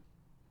them.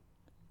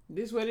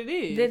 This is what it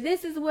is.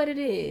 This is what it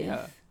is.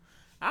 Yeah.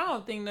 I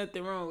don't think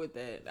nothing wrong with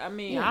that. I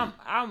mean,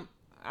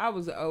 I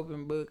was an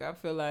open book. I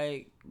feel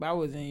like I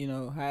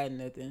wasn't, hiding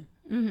nothing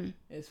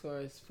as far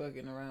as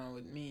fucking around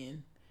with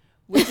men.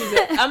 Which is,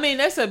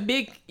 that's a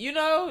big,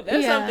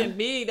 that's something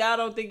big that I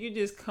don't think you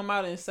just come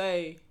out and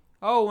say,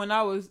 oh, when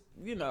I was,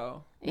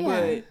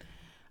 But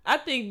I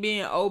think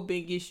being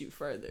open gets you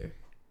further.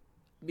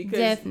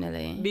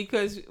 Definitely.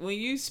 Because when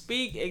you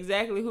speak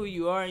exactly who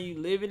you are and you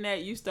live in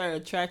that, you start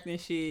attracting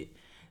shit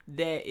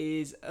that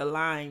is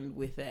aligned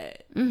with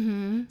that.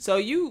 Mm-hmm.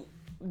 So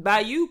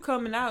by you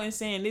coming out and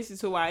saying this is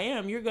who I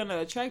am, you're going to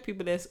attract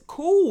people that's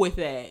cool with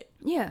that.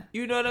 Yeah.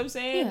 You know what I'm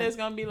saying? Yeah. That's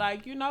going to be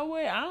like, you know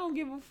what? I don't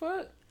give a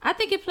fuck. I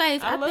think it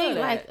plays. I think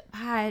like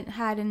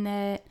hiding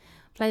that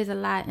plays a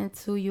lot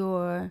into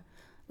your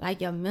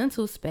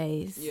mental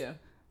space. Yeah,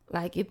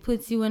 like it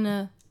puts you in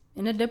a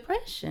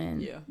depression.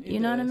 Yeah,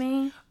 you know what I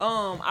mean.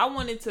 I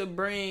wanted to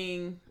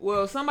bring.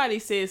 Well, somebody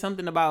said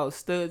something about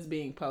studs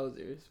being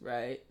posers,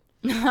 right?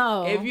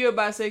 No. If you're a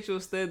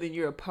bisexual stud, then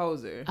you're a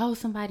poser. Oh,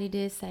 somebody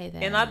did say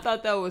that, and I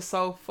thought that was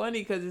so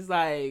funny because it's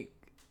like,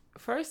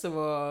 first of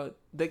all,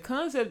 the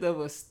concept of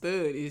a stud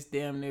is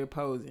damn near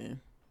posing.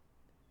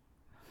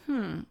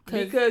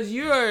 Because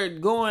you're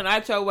going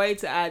out your way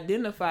to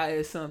identify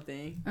as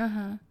something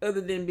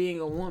other than being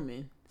a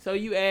woman. So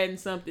you adding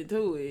something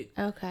to it.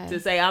 Okay. To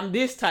say, I'm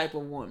this type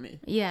of woman.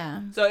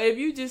 Yeah. So if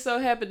you just so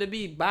happen to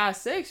be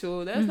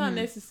bisexual, that's not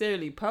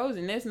necessarily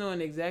posing. That's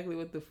knowing exactly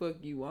what the fuck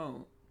you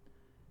want.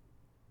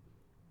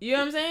 You know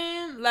what I'm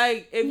saying?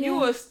 Like, if you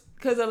was...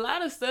 Because a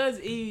lot of studs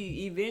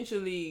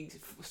eventually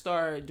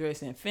start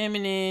dressing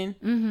feminine.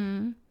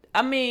 Mm-hmm.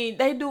 I mean,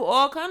 they do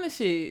all kind of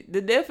shit. The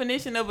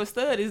definition of a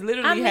stud is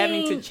literally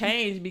having to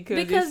change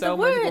because there's so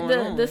much going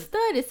on. The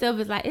stud itself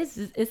is like,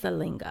 it's a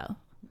lingo.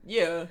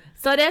 Yeah.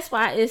 So that's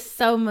why it's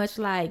so much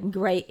like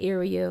gray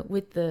area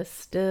with the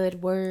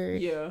stud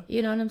word. Yeah.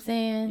 You know what I'm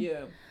saying?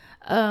 Yeah.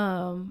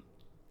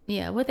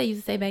 Yeah, what they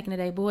used to say back in the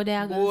day,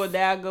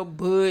 Bulldaggers,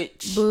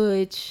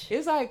 butch.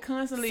 It's like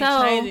constantly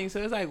changing.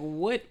 So it's like,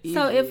 what is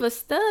So if a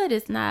stud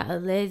is not a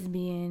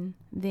lesbian,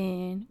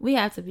 then we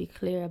have to be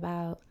clear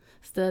about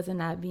studs are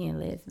not being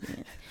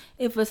lesbian.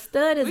 If a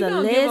stud is a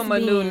lesbian, give them a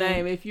new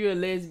name. If you're a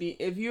lesbian,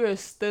 if you're a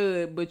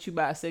stud but you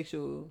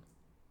bisexual,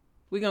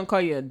 we're gonna call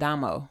you a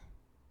damo.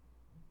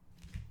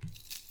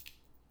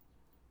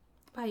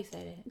 Why you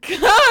say that?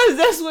 Cause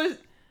that's what.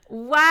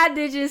 Why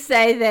did you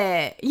say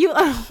that?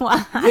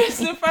 Why? It's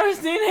the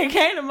first thing that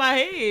came to my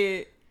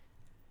head.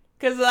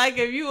 Cause like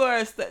if you are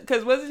a stud,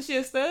 cause wasn't she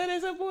a stud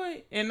at some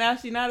point, and now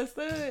she not a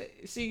stud.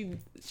 She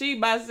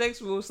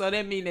bisexual, so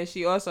that means that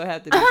she also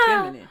have to be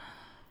feminine.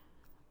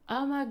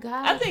 Oh my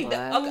God. I think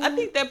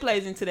that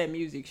plays into that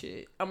music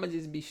shit. I'm gonna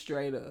just be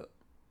straight up.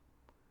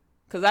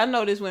 Cause I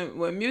noticed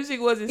when music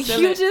wasn't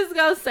selling. You just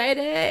gonna say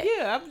that?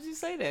 Yeah, I would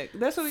just say that.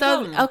 That's what we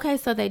call them. Okay,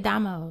 so they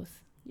damos.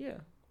 Yeah.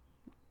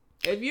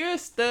 If you're a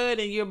stud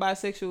and you're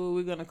bisexual,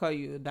 we're gonna call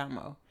you a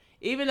damo.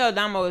 Even though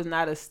damo is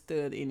not a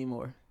stud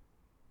anymore.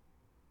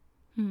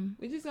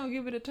 We're just gonna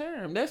give it a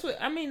term. That's what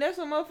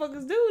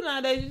motherfuckers do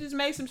nowadays. You just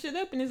make some shit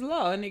up and it's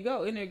law and it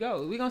goes.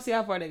 We're gonna see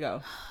how far they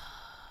go.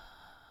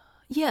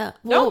 Yeah.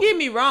 Well, don't get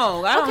me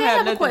wrong. I don't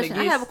have nothing question.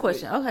 against I have a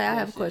question. it. Okay, I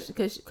have a question.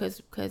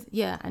 Cause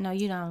yeah, I know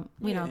you don't.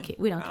 We don't care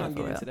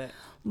for real. That.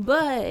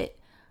 But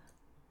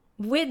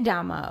with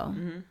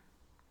Damo,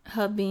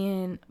 her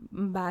being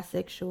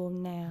bisexual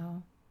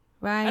now,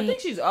 right? I think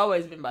she's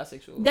always been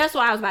bisexual. That's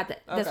what I was about to.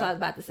 That's what I was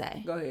about to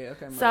say. Go ahead.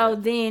 Okay. So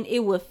then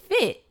it would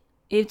fit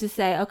if to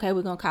say, okay,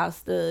 we're gonna call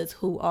studs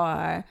who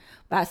are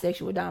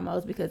bisexual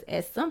damos, because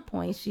at some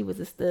point she was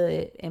a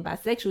stud and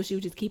bisexual. She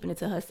was just keeping it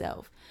to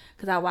herself.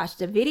 Because I watched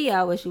the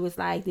video where she was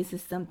like, "This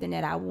is something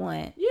that I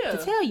want to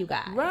tell you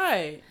guys."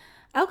 Right.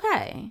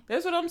 Okay.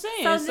 That's what I'm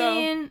saying. So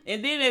then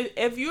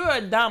if you're a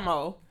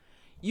damo,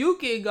 you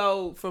can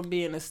go from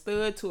being a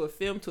stud to a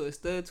film to a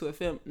stud to a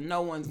film.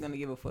 No one's gonna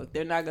give a fuck.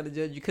 They're not gonna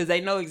judge you because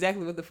they know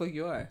exactly what the fuck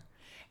you are.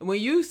 And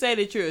when you say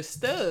that you're a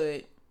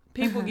stud,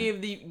 people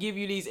give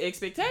you these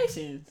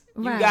expectations.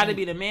 Right. You got to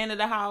be the man of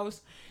the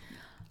house,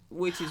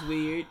 which is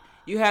weird.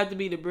 You have to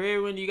be the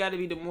breadwinner. You got to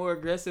be the more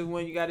aggressive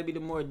one. You got to be the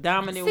more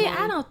dominant one. See,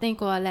 I don't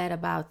think all that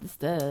about the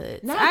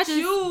studs.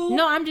 You.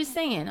 No, I'm just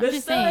saying. The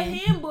stud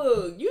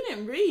handbook. You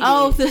didn't read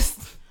it.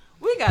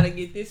 We got to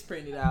get this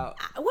printed out.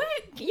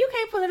 You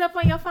can't pull it up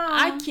on your phone.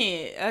 I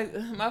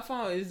can't. My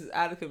phone is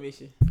out of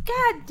commission.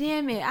 God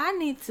damn it. I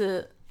need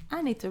to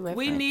reference.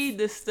 We need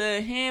the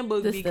stud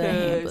handbook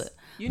because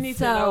you need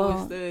to know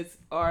what studs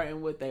are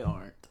and what they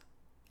aren't.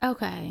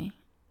 Okay.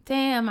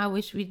 Damn, I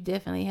wish we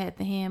definitely had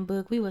the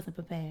handbook. We wasn't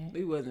prepared.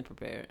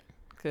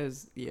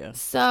 Because, yeah.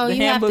 So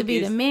you have to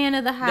be the man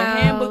of the house.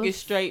 The handbook is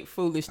straight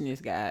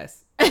foolishness,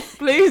 guys.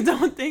 Please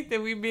don't think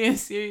that we're being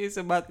serious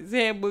about this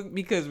handbook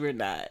because we're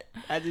not.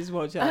 I just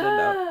want y'all to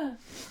know.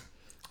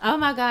 Oh,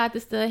 my God,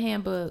 the stud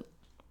handbook.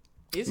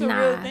 It's a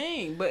real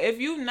thing. But if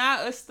you're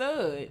not a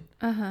stud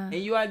and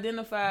you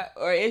identify,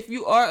 or if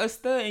you are a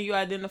stud and you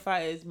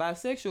identify as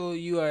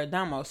bisexual, you are a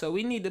damo. So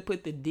we need to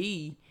put the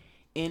D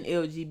in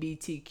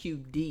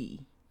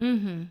LGBTQD.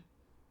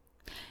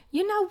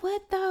 You know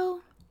what though?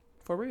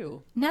 For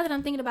real. Now that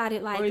I'm thinking about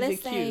it, like,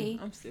 let's say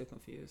I'm still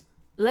confused.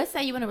 Let's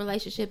say you're in a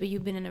relationship and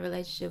you've been in a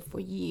relationship for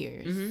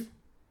years.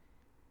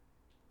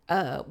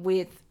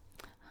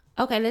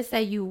 Let's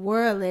say you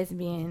were a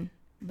lesbian,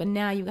 but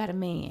now you got a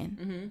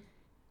man.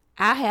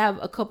 I have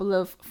a couple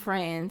of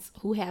friends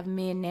who have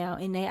men now,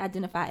 and they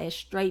identify as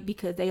straight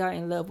because they are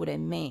in love with a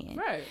man.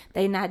 Right.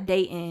 They not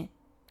dating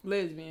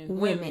lesbian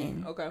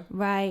women. Okay.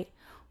 Right.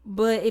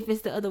 But if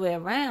it's the other way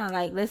around,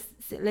 like let's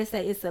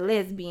say it's a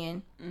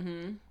lesbian.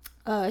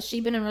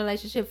 She been in a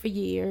relationship for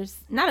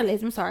years. Not a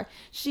lesbian, sorry.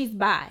 She's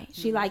bi.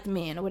 She liked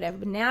men or whatever.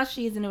 But now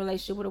she's in a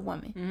relationship with a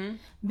woman.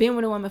 Been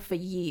with a woman for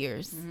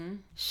years.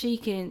 She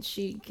can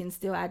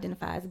still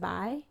identify as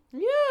bi.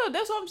 Yeah,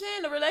 that's what I'm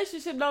saying. The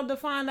relationship don't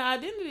define the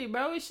identity,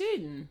 bro. It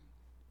shouldn't.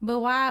 But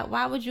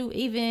why would you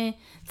even?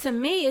 To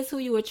me, it's who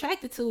you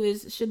attracted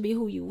to should be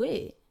who you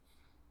with.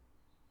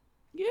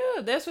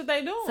 Yeah, that's what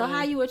they doing. So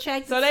how you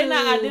attracted to? So they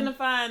not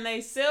identifying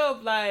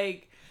themselves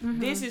like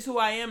this is who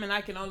I am and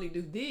I can only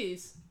do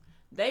this.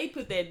 They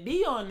put that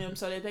D on them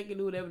so that they can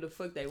do whatever the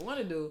fuck they want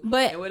to do.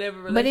 But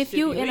if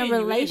you in a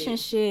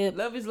relationship,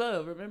 love is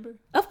love. Remember?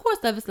 Of course,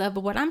 love is love.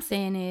 But what I'm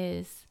saying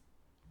is,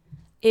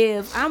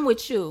 if I'm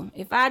with you,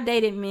 if I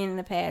dated men in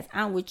the past,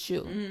 I'm with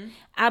you.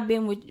 I've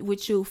been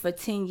with you for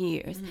 10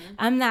 years.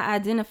 I'm not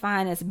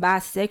identifying as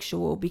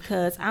bisexual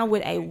because I'm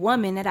with a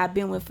woman that I've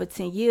been with for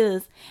 10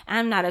 years.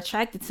 I'm not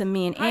attracted to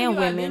men and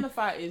women.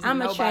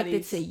 I'm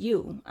attracted to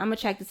you. I'm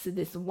attracted to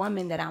this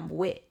woman that I'm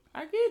with.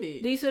 I get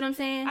it. Do you see what I'm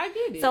saying? I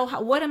get it. So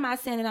what am I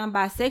saying that I'm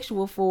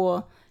bisexual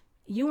for?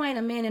 You ain't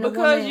a man and a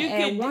woman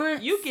at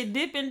once. You can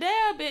dip and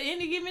dab at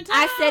any given time.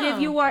 I said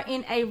if you are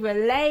in a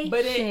relationship.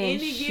 But at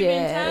any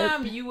given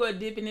time, you are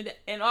dipping it.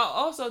 And I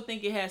also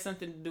think it has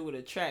something to do with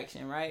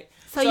attraction, right?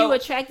 So you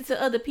attracted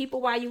to other people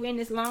while you in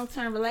this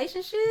long-term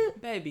relationship?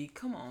 Baby,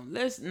 come on.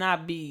 Let's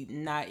not be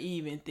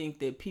naive and think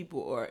that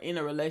people are in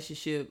a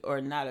relationship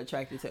or not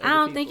attracted to other people.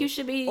 I don't think you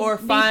should be. Or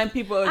find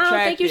people attractive. I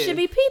don't think you should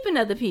be peeping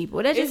other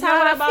people. That's just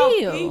how I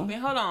feel.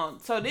 Peeping. Hold on.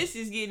 So this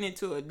is getting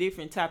into a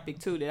different topic,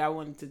 too, that I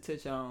wanted to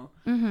touch on.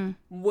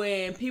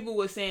 When people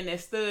were saying that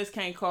studs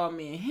can't call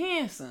men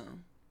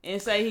handsome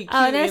and say he cute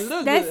and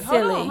look good.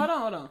 Silly. Hold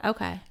on.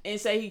 Okay. And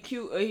say he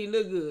cute or he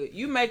look good.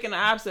 You making an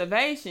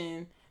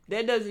observation,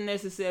 that doesn't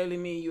necessarily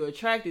mean you're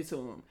attracted to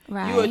him.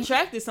 Right. You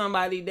attracted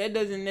somebody, that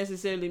doesn't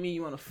necessarily mean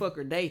you want to fuck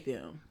or date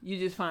them. You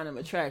just find him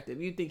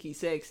attractive. You think he's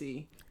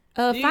sexy.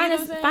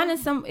 Finding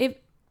some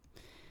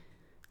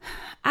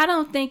I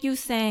don't think you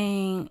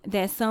saying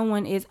that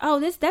someone is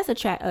that's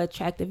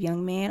attractive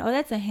young man or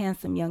that's a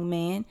handsome young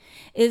man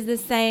is the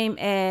same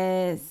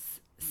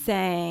as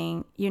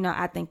saying,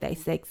 I think they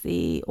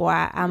sexy, or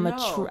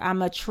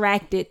I'm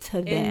attracted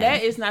to them. And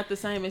that is not the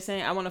same as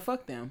saying I want to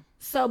fuck them.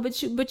 So,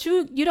 but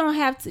you don't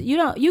have to.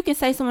 You can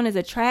say someone is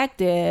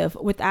attractive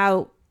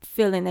without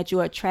feeling that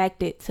you're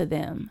attracted to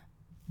them.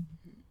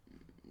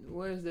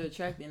 Where's the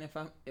attracting?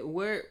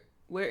 Where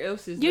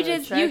else is you the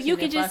just you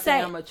can just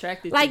say I'm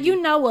attracted like to you.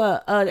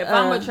 If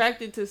I'm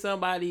attracted to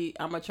somebody,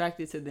 I'm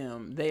attracted to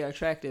them. They are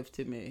attractive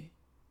to me.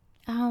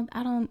 I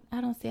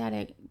don't see how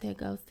that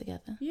goes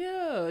together.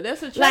 Yeah,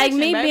 that's attraction. Like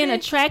me baby. being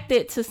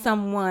attracted to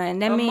someone,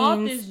 that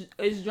means moth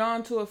is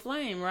drawn to a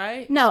flame,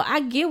 right? No,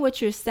 I get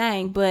what you're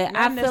saying, but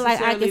I feel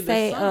like I could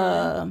say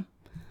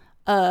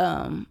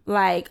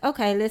like,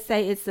 okay, let's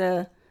say it's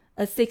a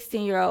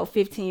 16-year-old,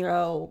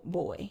 15-year-old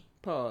boy.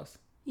 Pause.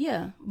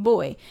 Yeah,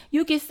 boy.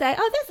 You can say,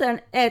 oh,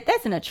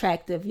 that's an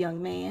attractive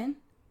young man.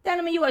 That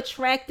don't mean you're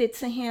attracted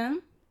to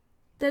him.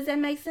 Does that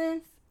make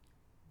sense?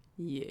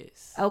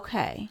 Yes.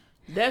 Okay.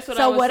 That's what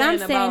I was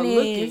saying about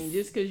looking.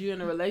 Just because you're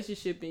in a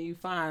relationship and you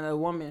find a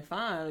woman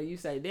fine, or you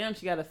say, damn,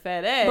 she got a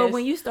fat ass. But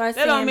when you start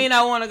that don't mean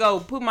I want to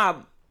go put my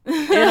in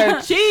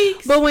her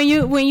cheeks. But when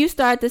you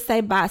start to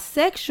say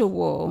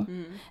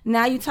bisexual,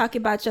 now you talk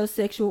about your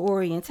sexual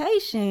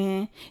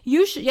orientation.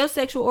 Your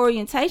sexual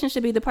orientation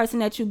should be the person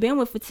that you've been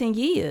with for 10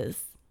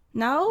 years.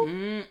 No?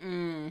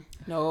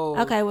 No.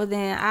 Okay, well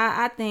then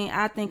I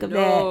think of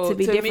that to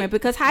be different,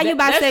 because how you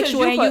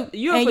bisexual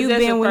and you've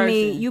been with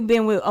me, you've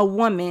been with a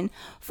woman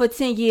for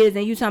 10 years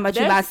and you talking about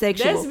you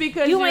bisexual. That's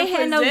because you ain't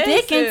had no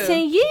dick in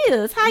 10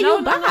 years. How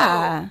you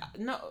bi?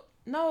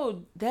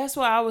 No, that's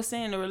why I was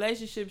saying the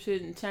relationship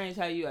shouldn't change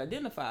how you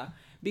identify.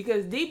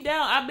 Because deep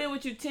down, I've been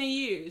with you 10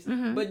 years.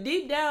 But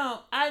deep down,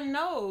 I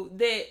know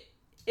that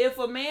if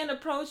a man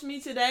approached me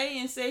today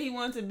and said he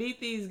wanted to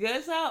beat these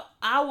guts out,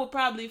 I would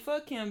probably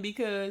fuck him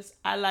because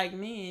I like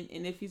men.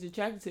 And if he's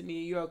attracted to me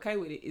and you're okay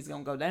with it, it's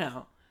going to go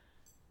down.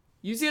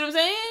 You see what I'm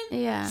saying?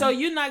 Yeah. So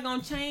you're not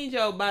going to change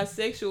your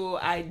bisexual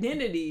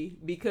identity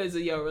because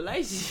of your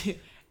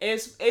relationship.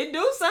 It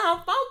do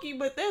sound funky,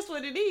 but that's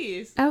what it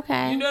is.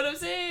 Okay. You know what I'm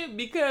saying?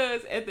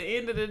 Because at the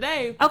end of the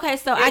day, okay,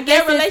 so if I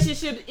guess that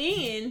relationship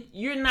ends,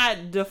 you're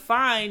not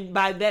defined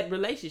by that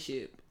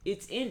relationship.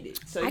 It's ended.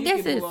 So you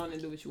can move on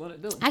and do what you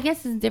want to do. I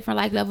guess it's different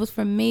like levels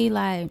for me.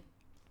 Like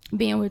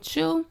being with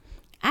you,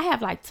 I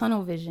have like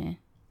tunnel vision.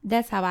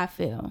 That's how I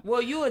feel.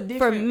 Well, you are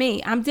different. For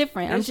me, I'm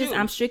different.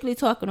 I'm strictly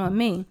talking on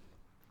me.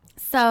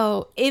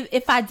 So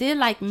if I did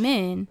like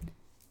men,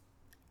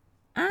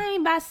 I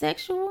ain't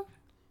bisexual.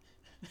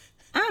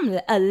 I'm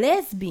a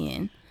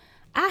lesbian.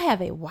 I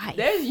have a wife.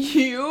 That's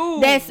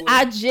you.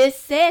 I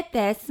just said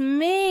that's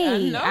me.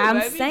 I know, I'm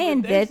baby,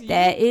 saying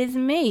that is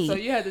me. So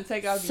you had to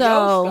take off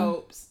your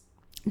scopes.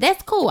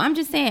 That's cool. I'm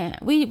just saying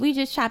we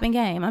just chopping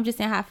game. I'm just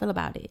saying how I feel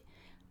about it.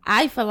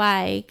 I feel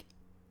like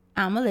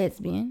I'm a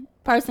lesbian.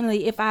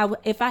 Personally, if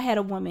I had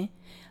a woman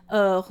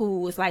who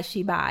was like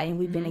she bi and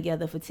we've been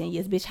together for 10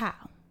 years, bitch, how?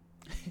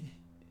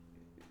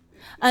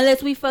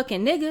 Unless we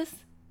fucking niggas.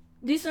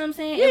 Do you see what I'm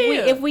saying?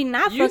 Yeah. If we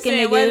not you fucking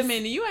saying, niggas. Wait a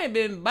minute, you ain't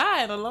been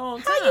bi in a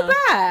long time. How you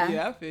bi?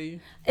 Yeah, I feel you.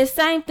 It's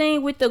same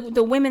thing with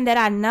the women that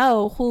I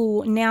know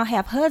who now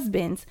have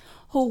husbands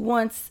who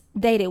once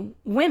dated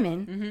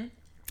women.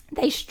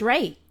 They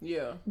straight.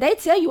 Yeah. They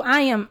tell you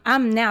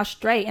I'm now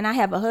straight and I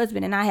have a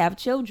husband and I have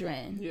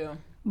children. Yeah.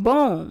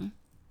 Boom.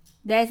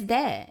 That's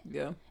that.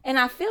 Yeah. And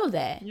I feel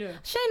that. Yeah.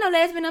 She ain't no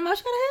lesbian no more.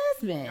 She got a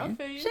husband. I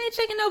feel you. She ain't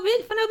checking no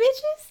bitch for no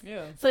bitches.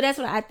 Yeah. So that's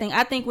what I think.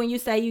 I think when you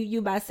say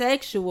you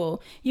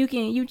bisexual,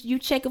 you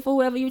checking for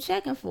whoever you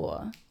checking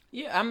for.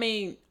 Yeah, I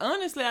mean,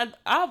 honestly,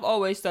 I've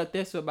always thought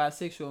that's what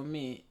bisexual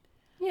meant.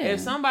 Yeah.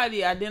 If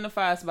somebody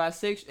identifies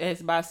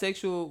as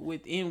bisexual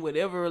within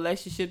whatever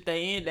relationship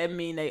they in, that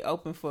mean they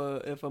open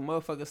for, if a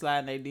motherfucker slide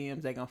in their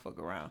DMs, they gonna fuck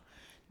around.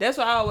 That's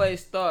what I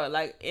always thought.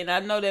 Like, and I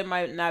know that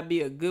might not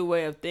be a good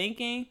way of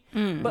thinking,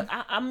 but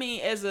I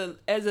mean, as a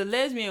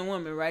lesbian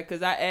woman, right?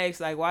 Because I asked,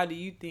 like, why do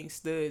you think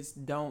studs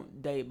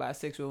don't date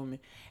bisexual women?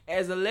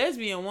 As a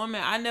lesbian woman,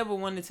 I never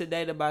wanted to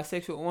date a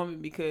bisexual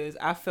woman because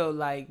I felt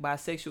like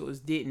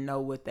bisexuals didn't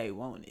know what they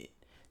wanted.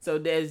 So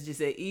there's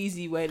just an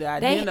easy way to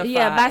identify.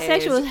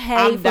 Bisexuals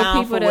hate for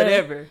people for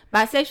whatever.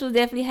 Bisexuals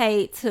definitely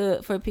hate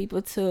for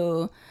people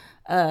to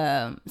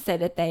say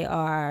that they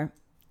are,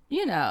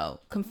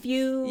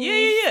 confused.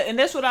 Yeah. And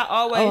that's what I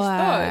always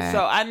thought.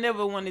 So I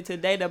never wanted to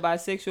date a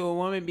bisexual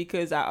woman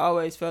because I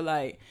always felt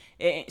like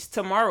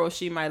tomorrow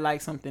she might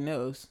like something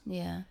else.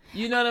 Yeah.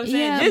 You know what I'm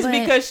saying? Just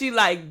because she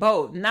like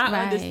both. Not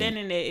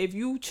understanding that if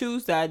you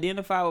choose to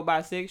identify with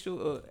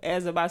bisexual or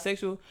as a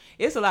bisexual,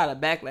 it's a lot of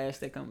backlash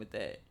that come with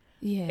that.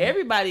 Yeah.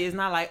 Everybody is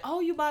not like,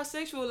 oh, you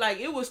bisexual. Like,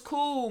 it was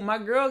cool. My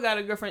girl got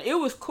a girlfriend. It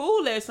was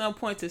cool at some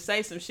point to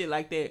say some shit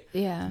like that.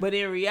 Yeah. But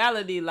in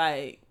reality,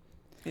 like,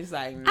 it's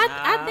like, nah,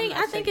 I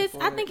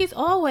think it's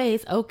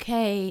always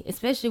okay,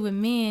 especially with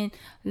men,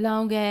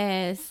 long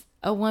as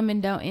a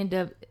woman don't end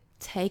up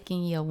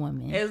taking your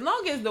woman. As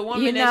long as the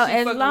woman that she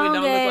fucking with don't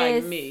look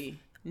like me.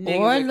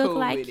 Or look cool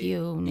like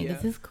you.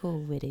 Niggas is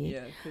cool with it.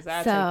 Yeah, because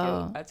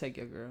I take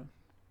your girl.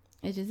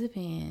 It just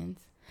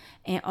depends.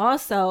 And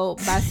also,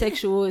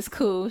 bisexual is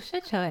cool.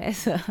 Shut your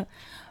ass up.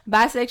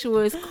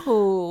 Bisexual is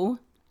cool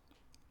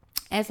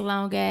as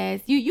long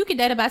as you can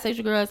date a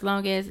bisexual girl as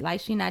long as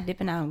like she not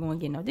dipping out and going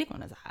to get no dick on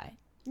the side.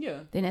 Yeah.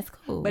 Then that's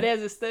cool. But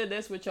as a stud,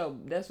 that's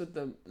what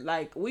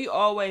like we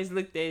always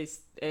looked at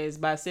as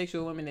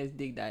bisexual women as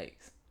dick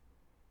dykes.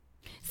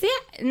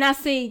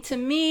 See, to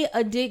me,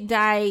 a dick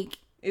dyke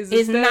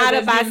is not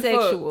a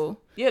bisexual.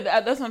 Yeah,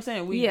 that's what I'm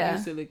saying. We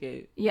used to look at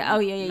it. Yeah,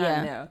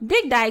 yeah.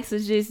 Dick dykes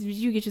is just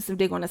you get you some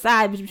dick on the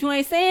side, but you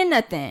ain't saying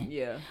nothing.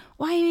 Yeah.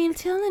 Why you ain't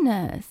telling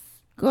us,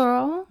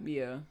 girl?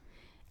 Yeah.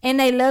 And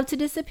they love to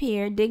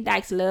disappear. Dick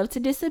dykes love to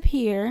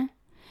disappear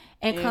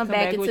and come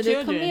back into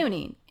the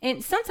community.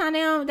 And sometimes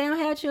they don't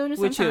have children.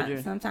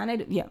 Sometimes they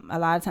do. Yeah, a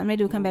lot of times they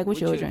do come back with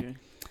children.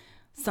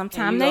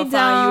 Sometimes they don't.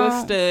 Find you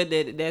a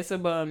stud that's a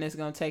bum that's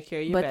gonna take care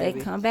of your baby. But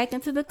they come back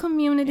into the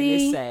community.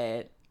 And it's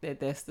sad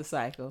that's the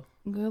cycle.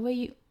 Girl,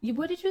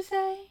 what did you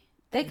say?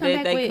 They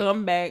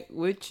come back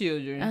with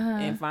children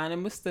and find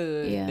them a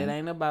stud that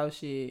ain't about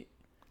shit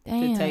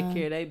to take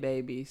care of their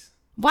babies.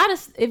 But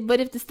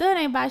if the stud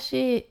ain't about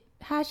shit,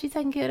 how is she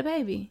taking care of the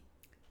baby?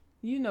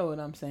 You know what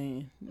I'm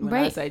saying when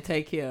I say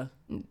take care.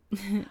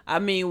 I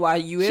mean, while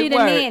you at work. She the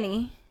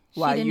nanny.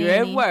 While you're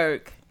at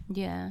work.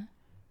 Yeah.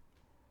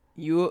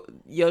 Your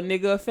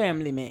nigga a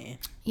family man.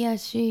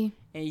 Yes, and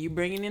you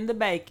bringing in the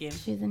bacon.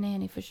 She's a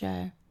nanny for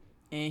sure.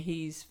 And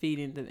he's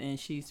feeding and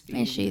she's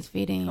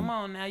feeding. Come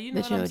on now, you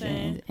know what I'm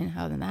saying. And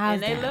holding the house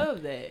and they down.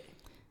 love that.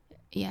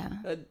 Yeah.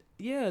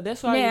 Yeah,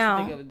 that's why I used to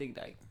think of a dick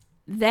dyke.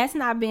 That's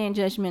not being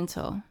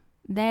judgmental.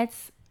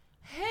 That's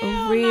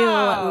real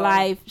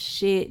life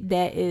shit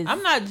that is.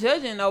 I'm not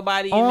judging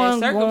nobody in that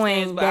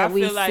circumstance, but I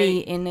feel like see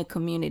in the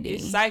community.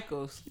 It's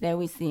cycles that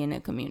we see in the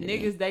community.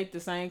 Niggas date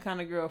the same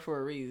kind of girl for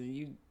a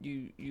reason.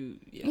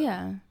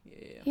 Yeah.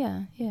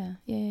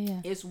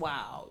 It's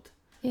wild.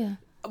 Yeah.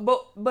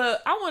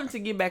 But I wanted to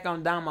get back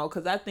on Damo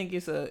because I think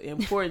it's an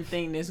important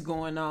thing that's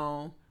going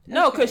on.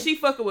 No, because she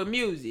fucking with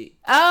music.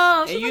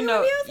 Oh, she fucking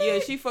with music? Yeah,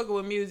 she fucking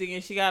with music,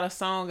 and she got a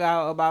song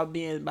out about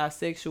being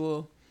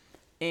bisexual.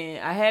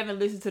 And I haven't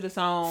listened to the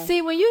song.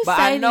 See, when you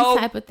say these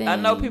type of things, I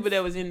know people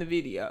that was in the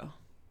video.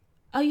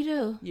 Oh, you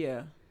do?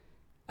 Yeah.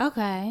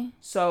 Okay.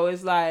 So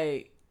it's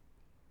like,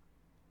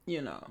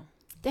 damn,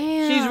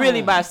 she's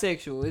really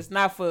bisexual. It's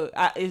not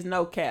it's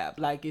no cap.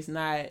 Like, it's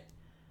not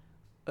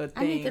a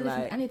thing.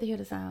 I need to hear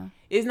the song.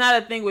 It's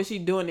not a thing where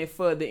she's doing it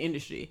for the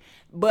industry.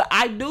 But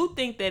I do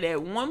think that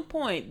at one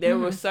point there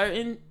were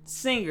certain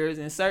singers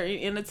and certain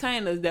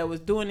entertainers that was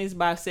doing this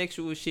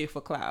bisexual shit for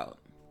clout.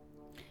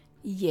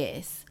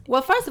 Yes.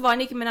 Well, first of all,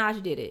 Nicki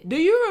Minaj did it. Do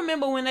you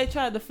remember when they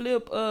tried to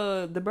flip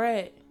the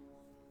Brat?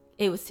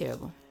 It was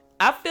terrible.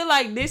 I feel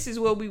like this is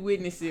what we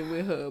witnessing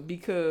with her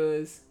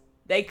because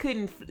they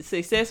couldn't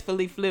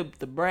successfully flip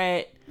the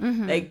Brat.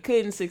 Mm-hmm. They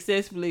couldn't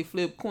successfully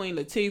flip Queen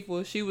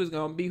Latifah. She was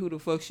gonna be who the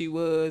fuck she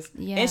was,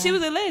 and she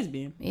was a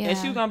lesbian, and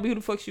she was gonna be who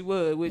the fuck she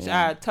was, which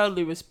I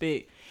totally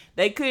respect.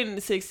 They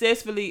couldn't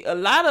successfully. A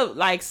lot of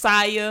like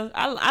Saya.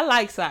 I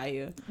like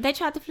Saya. They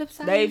tried to flip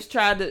Saya. They've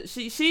tried to.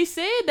 She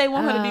said they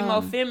want her to be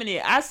more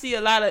feminine. I see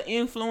a lot of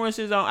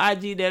influencers on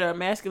IG that are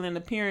masculine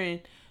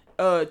appearing,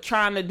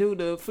 trying to do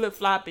the flip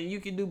flop, and you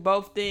can do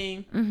both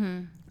things.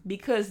 Mm-hmm.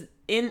 Because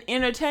in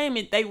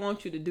entertainment, they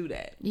want you to do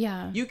that.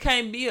 Yeah. You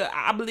can't be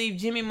I believe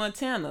Jimmy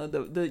Montana,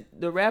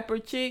 the rapper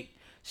chick.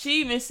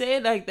 She even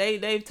said like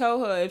they've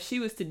told her if she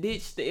was to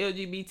ditch the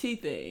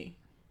LGBT thing,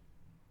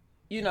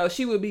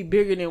 she would be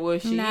bigger than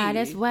what she is. Nah,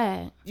 that's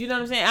whack. You know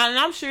what I'm saying? And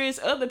I'm sure it's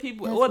other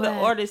people or the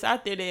artists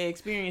out there that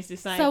experience the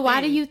same thing. So why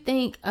do you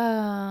think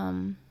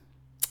Young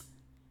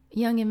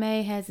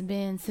M.A has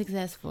been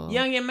successful?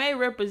 Young M.A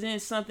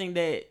represents something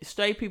that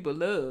straight people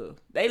love.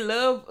 They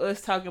love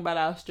us talking about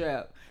our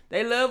strap.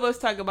 They love us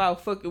talking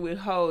about fucking with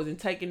hoes and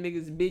taking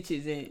niggas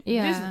bitches and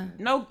just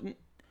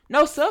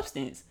no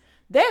substance.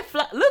 Look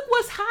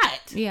what's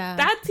hot. Yeah.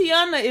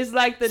 Tatiana is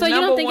like the number one. So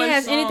you don't think it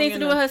has anything to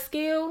do with her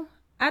skill?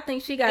 I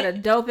think she got a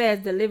dope ass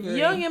delivery.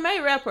 Young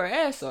M.A rap her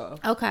ass off.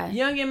 Okay.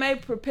 Young M.A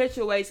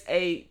perpetuates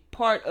a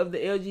part of the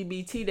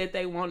LGBT that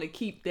they want to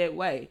keep that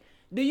way.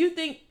 Do you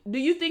think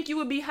you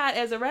would be hot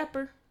as a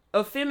rapper?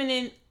 A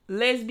feminine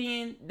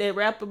lesbian that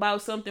rap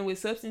about something with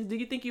substance? Do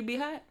you think you'd be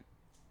hot?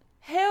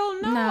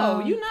 Hell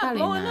no. You're not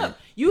blowing up.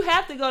 You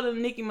have to go to the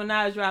Nicki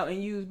Minaj route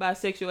and use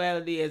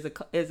bisexuality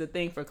as a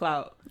thing for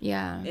clout.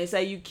 Yeah. And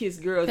say you kiss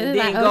girls and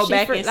then go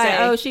back and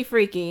say, she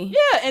freaky.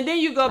 Yeah, and then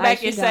you go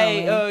back and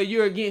say,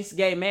 you're against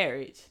gay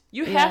marriage.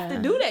 You have to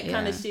do that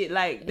kind of shit.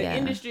 Like, the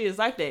industry is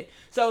like that.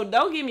 So,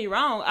 don't get me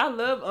wrong. I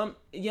love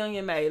Young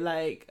M.A.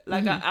 Like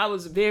I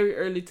was very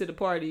early to the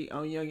party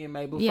on Young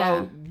M.A.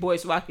 before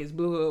Boyce Watkins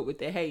blew her up with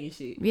that hate and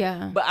shit.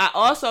 Yeah. But I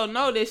also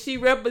know that she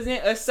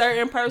represents a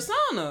certain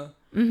persona.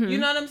 Mm-hmm. You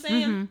know what I'm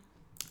saying? Mm-hmm.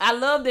 I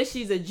love that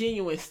she's a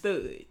genuine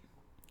stud.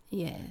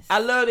 Yes. I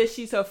love that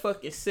she's her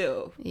fucking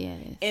self. Yes.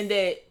 And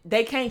that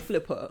they can't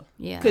flip her.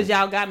 Yeah. Because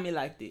y'all got me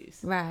like this.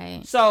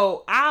 Right.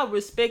 So I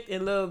respect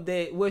and love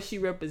that what she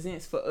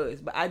represents for us.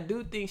 But I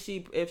do think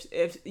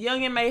if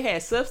Young M.A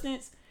had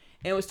substance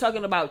and was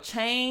talking about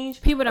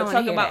change, people don't want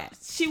to hear that.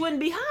 She wouldn't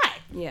be hot.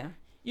 Yeah.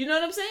 You know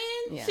what I'm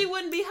saying? Yeah. She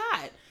wouldn't be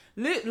hot.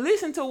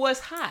 Listen to what's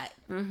hot.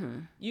 Mm-hmm.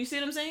 You see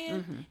what I'm saying?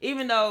 Mm-hmm.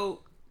 Even though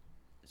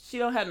she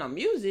don't have no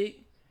music,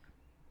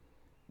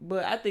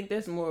 but I think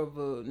that's more of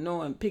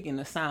a picking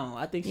a sound.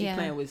 I think she's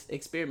playing with,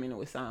 experimenting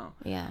with sound.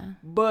 Yeah.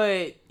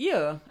 But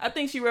yeah, I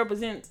think she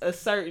represents a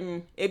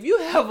certain. If you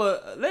have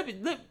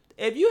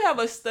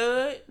a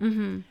stud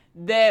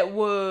that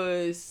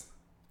was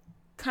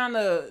kind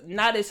of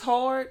not as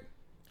hard.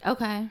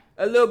 Okay.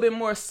 A little bit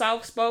more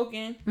soft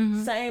spoken,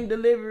 same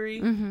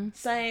delivery,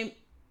 same.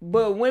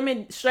 But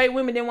straight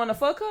women didn't want to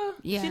fuck her.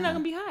 Yeah. She's not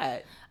gonna be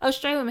hot. Oh,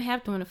 straight women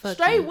have to want to fuck.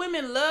 Straight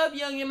women love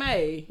Young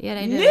M.A. Yeah,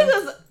 they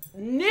do.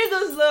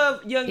 Niggas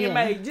love Young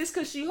M.A. just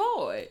cause she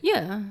hard.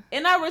 Yeah.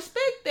 And I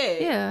respect that.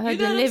 Yeah, her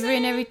delivery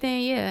and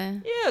everything. Yeah.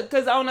 Yeah,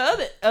 cause on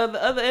the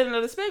other end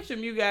of the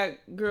spectrum, you got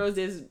girls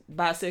that's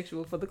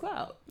bisexual for the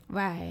clout.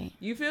 Right.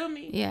 You feel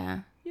me? Yeah.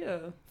 Yeah.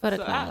 For the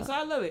clout. So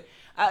I love it.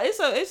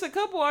 It's a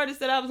couple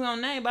artists that I was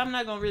gonna name, but I'm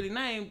not gonna really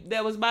name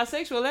that was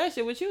bisexual last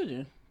year with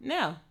children.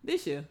 Now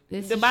this year, the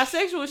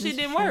bisexual shit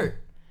didn't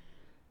work.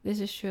 This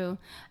is true,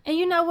 and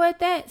you know what?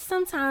 That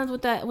sometimes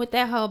with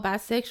that whole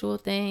bisexual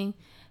thing,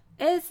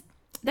 they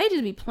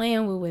just be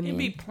playing with women.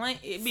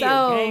 It be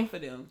a game for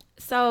them.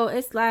 So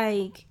it's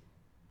like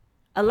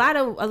a lot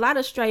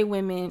of straight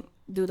women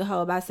do the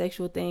whole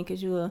bisexual thing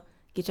because you'll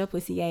get your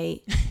pussy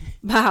ate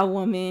by a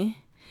woman.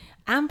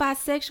 I'm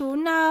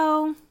bisexual.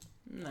 No.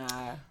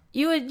 Nah.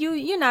 You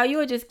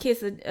would just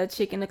kiss a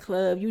chick in the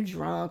club. You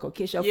drunk, or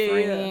kiss your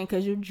friend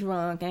because you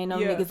drunk. Ain't no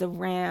niggas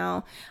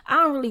around. I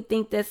don't really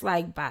think that's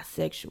like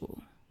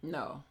bisexual.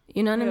 No.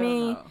 You know what I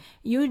mean? No.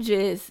 You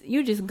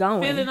just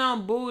going. Feeling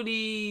on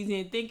booties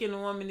and thinking a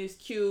woman is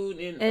cute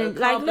and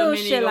like little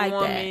shit like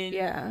woman, that.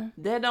 Yeah.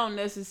 That don't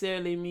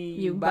necessarily mean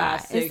you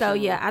bisexual. And so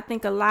I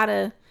think a lot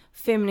of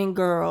feminine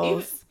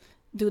girls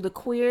do the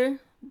queer.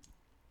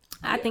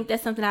 I think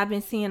that's something I've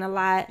been seeing a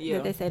lot. Yeah.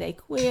 That they say they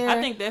queer. I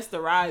think that's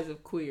the rise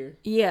of queer.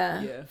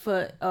 Yeah.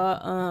 For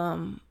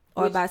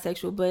or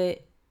bisexual,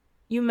 but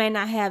you may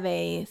not have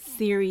a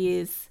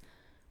serious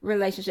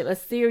relationship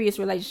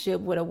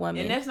with a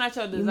woman, and that's not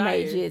your desire.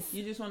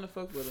 You just want to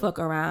fuck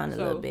around a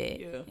little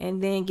bit,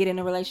 and then get in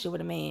a relationship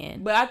with a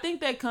man. But I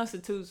think that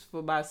constitutes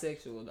for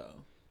bisexual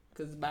though,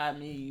 because by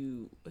me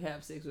you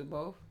have sex with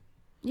both.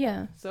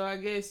 Yeah. So I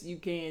guess you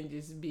can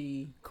just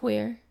be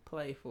queer,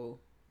 playful,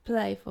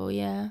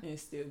 yeah, and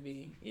still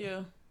be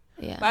yeah.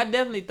 But I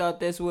definitely thought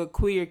that's what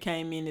queer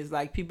came in, is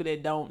like people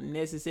that don't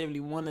necessarily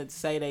want to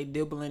say they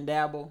dibble and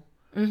dabble,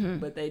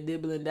 but they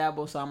dibble and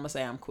dabble. So I'm gonna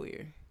say I'm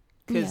queer.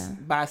 Because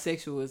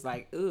bisexual is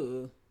like,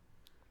 ugh.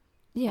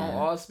 Yeah. On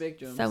all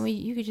spectrums. So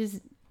you could just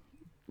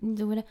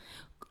do it.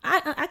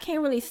 I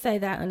can't really say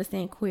that I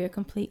understand queer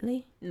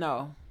completely.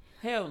 No.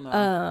 Hell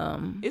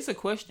no. It's a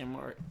question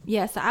mark.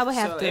 Yeah, so I would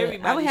have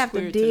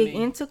to dig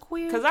into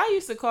queer. Because I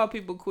used to call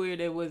people queer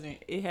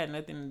it had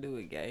nothing to do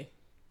with gay.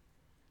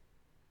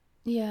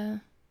 Yeah.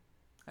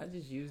 I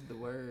just used the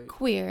word.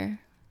 Queer.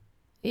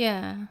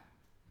 Yeah.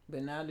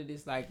 But now that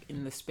it's like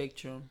in the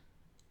spectrum.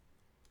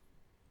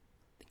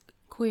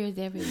 Queer is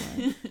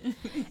everyone.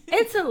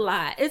 It's a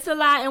lot,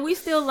 and we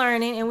still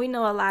learning, and we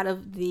know a lot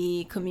of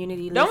the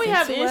community. Don't we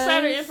have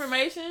insider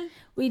information?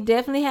 We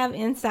definitely have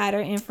insider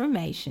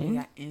information. We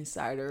got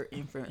insider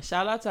information.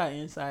 Shout out to our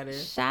insider.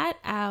 Shout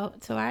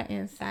out to our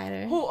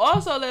insider, who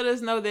also let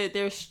us know that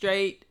there's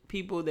straight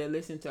people that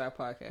listen to our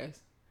podcast.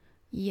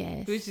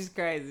 Yes, which is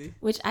crazy.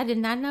 Which I did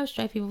not know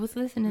straight people was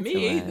listening to us.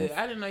 Me either.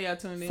 I didn't know y'all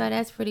tuned in. So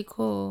that's pretty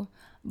cool.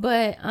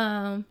 But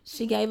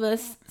she gave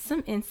us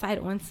some insight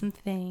on some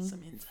things.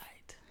 Some insight.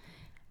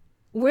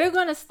 We're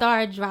going to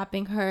start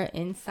dropping her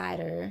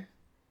insider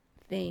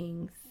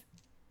things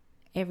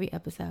every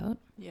episode.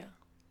 Yeah.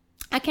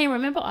 I can't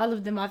remember all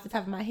of them off the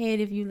top of my head.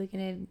 If you're looking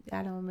at it,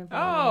 I don't remember. Oh,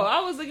 I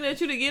was looking at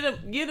you to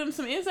get them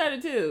some insider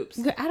tips.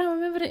 I don't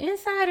remember the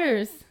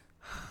insiders.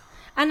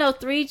 I know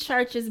 3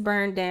 churches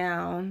burned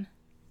down.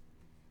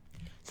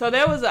 So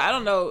there was I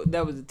don't know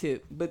that was a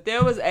tip, but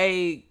there was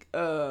a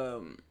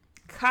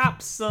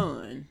cop's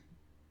son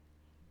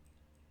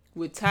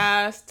with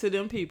ties to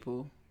them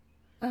people.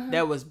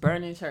 That was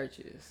burning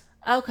churches.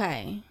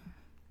 Okay.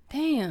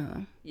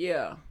 Damn.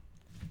 Yeah.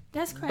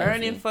 That's crazy.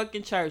 Burning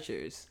fucking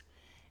churches.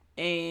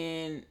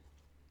 And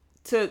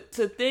to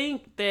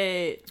think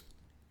that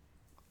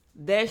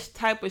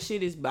type of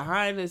shit is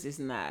behind us is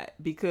not.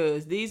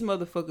 Because these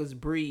motherfuckers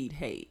breed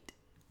hate.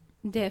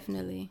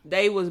 Definitely.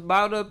 They was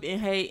brought up in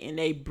hate and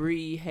they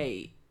breed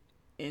hate.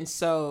 And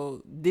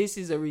so this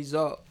is a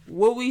result.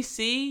 What we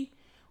see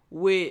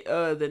with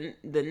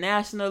the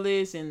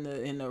nationalists and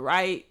the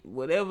right,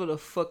 whatever the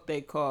fuck they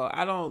call.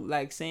 I don't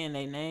like saying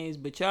their names,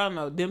 but y'all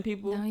know them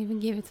people. Don't even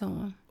give it to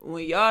them.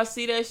 When y'all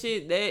see that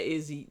shit, that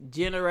is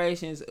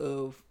generations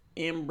of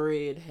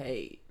inbred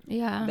hate.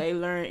 Yeah. They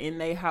learn in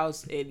their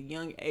house at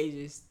young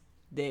ages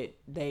that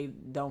they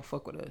don't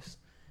fuck with us.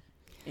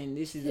 And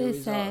this is the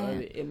result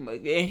of it. And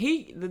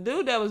the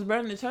dude that was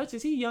burning the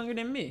churches, he younger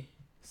than me.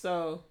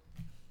 So.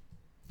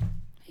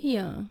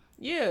 Young.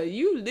 Yeah,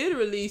 you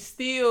literally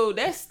still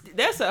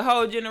that's a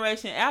whole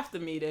generation after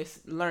me that's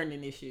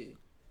learning this shit.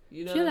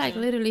 You know, you like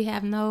literally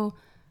have no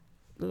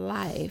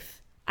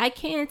life. I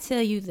can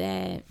tell you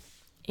that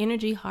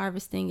energy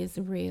harvesting is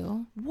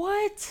real.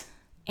 What?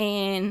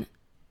 And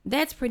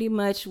that's pretty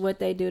much what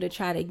they do to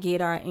try to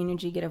get our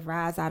energy, get a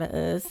rise out of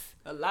us.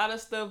 A lot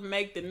of stuff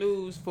make the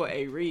news for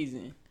a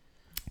reason.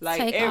 Like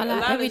take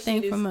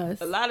everything from us.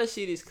 A lot of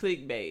shit is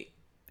clickbait.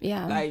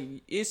 Yeah.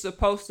 Like it's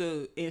supposed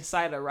to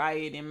incite a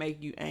riot and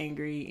make you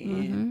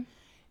angry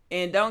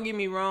and don't get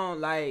me wrong,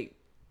 like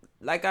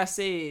I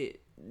said,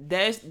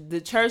 that's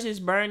the church is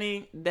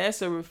burning,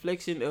 that's a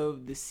reflection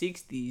of the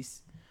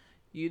 60s.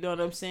 You know what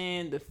I'm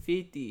saying? The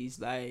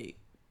 50s. Like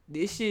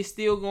this shit's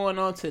still going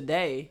on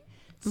today.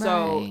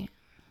 So right.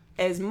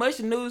 As much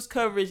news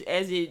coverage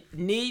as it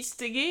needs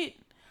to get,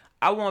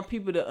 I want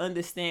people to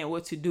understand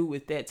what to do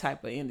with that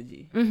type of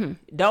energy. Mm-hmm.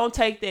 Don't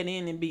take that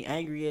in and be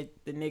angry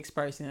at the next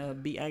person or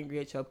be angry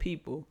at your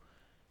people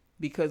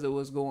because of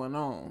what's going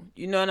on.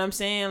 You know what I'm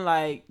saying?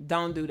 Like,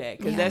 don't do that.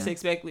 Because that's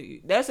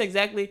exactly,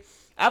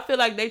 I feel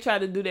like they try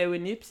to do that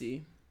with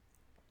Nipsey.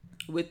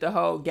 With the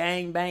whole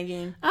gang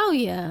banging. Oh,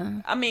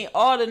 yeah. I mean,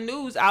 all the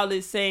news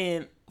outlets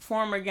saying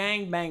former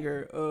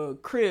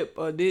gangbanger, Crip,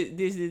 or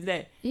this,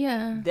 that.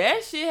 Yeah.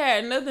 That shit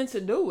had nothing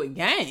to do with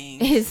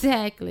gangs.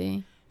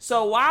 Exactly.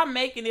 So why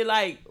making it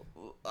like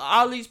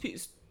all these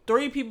people,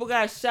 3 people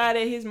got shot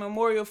at his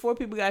memorial, 4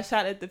 people got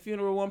shot at the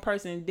funeral, 1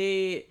 person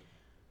dead.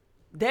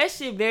 That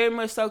shit very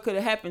much so could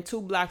have happened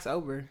 2 blocks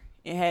over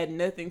and had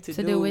nothing to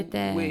do with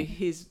that, with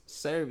his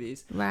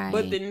service. Right.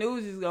 But the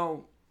news is gonna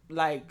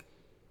like,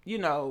 you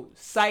know,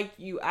 psych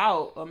you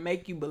out or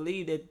make you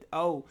believe that,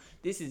 oh,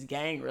 this is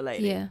gang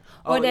related. Yeah.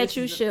 Or that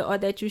you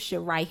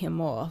should write him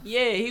off.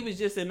 Yeah, he was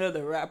just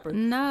another rapper.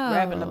 No.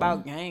 Rapping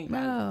about gang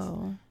violence.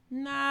 No.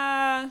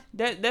 Nah,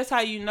 that's how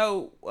you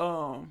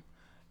know.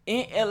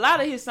 In a lot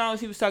of his songs,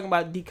 he was talking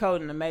about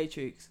decoding the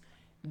Matrix.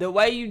 The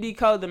way you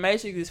decode the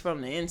Matrix is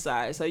from the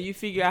inside. So you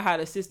figure out how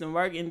the system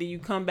works, and then you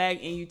come back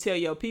and you tell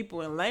your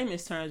people in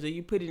layman's terms, or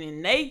you put it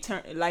in their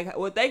term, like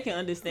what they can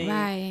understand,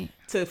 right,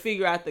 to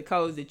figure out the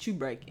codes that you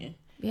break in.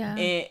 Yeah.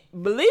 And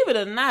believe it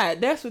or not,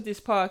 that's what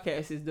this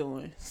podcast is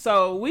doing.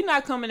 So we're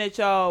not coming at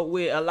y'all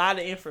with a lot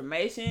of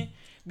information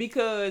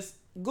because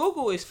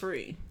Google is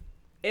free.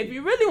 If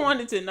you really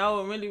wanted to know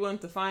and really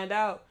wanted to find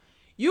out,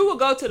 you will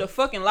go to the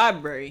fucking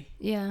library.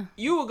 Yeah.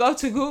 You will go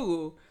to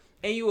Google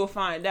and you will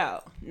find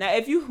out. Now,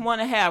 if you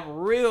want to have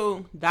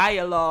real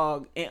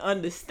dialogue and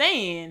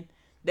understand,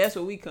 that's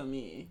where we come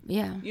in.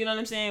 Yeah. You know what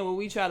I'm saying? Where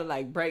we try to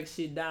like break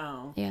shit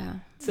down. Yeah.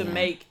 To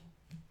make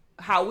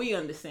how we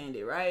understand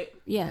it, right?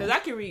 Yeah. Because I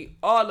can read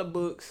all the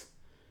books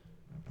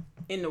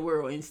in the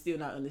world and still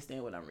not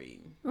understand what I'm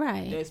reading.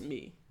 Right. That's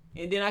me.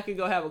 And then I could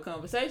go have a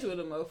conversation with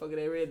a motherfucker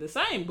that read the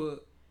same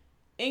book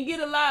and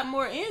get a lot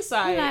more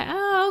insight. You're like,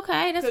 oh,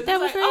 okay. That's what that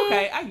was saying.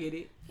 Okay, I get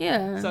it.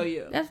 Yeah. So,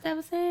 yeah. That's what that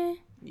was saying?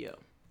 Yeah.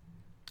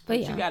 But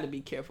you got to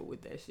be careful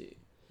with that shit.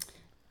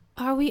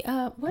 Are we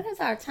what is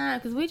our time?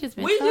 Because we just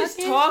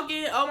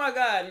talking. Oh, my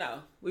God. No.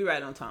 We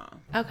right on time.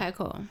 Okay,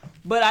 cool.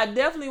 But I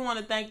definitely want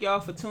to thank y'all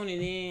for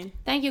tuning in.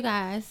 Thank you,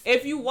 guys.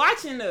 If you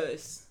watching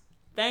us,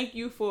 thank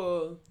you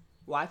for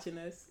watching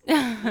us. You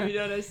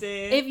know what I'm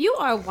saying? If you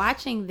are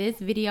watching this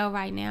video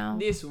right now,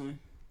 this one,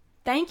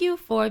 thank you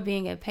for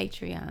being a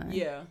Patreon.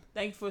 Yeah,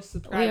 thank you for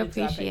subscribing. We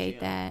appreciate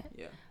to our Patreon. that.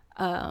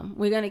 Yeah.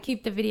 We're gonna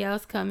keep the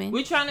videos coming.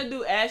 We're trying to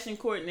do Ashton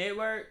Court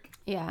Network.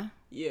 Yeah.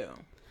 Yeah.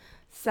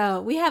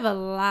 So we have a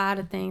lot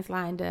of things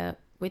lined up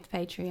with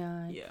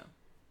Patreon. Yeah.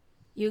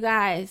 You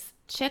guys,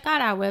 check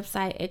out our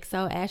website,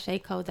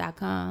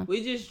 xoashaco.com.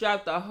 We just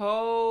dropped a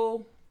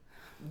whole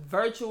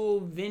virtual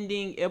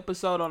vending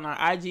episode on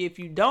our IG. If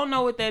you don't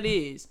know what that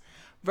is,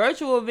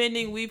 virtual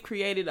vending, we've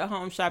created a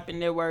home shopping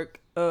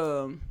network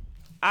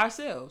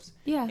ourselves.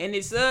 Yeah. And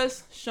it's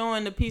us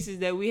showing the pieces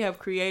that we have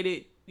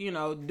created, you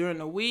know, during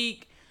the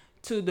week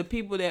to the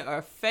people that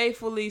are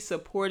faithfully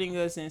supporting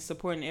us and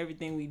supporting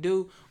everything we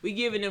do. We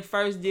giving them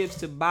first dibs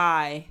to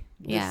buy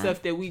the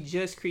stuff that we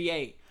just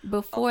create.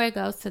 Before it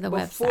goes to the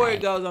website. Before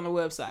it goes on the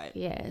website.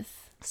 Yes.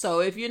 So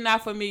if you're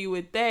not familiar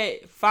with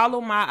that,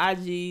 follow my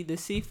IG, The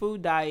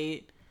Seafood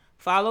Diet.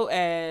 Follow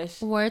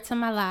Ash. Word to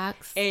my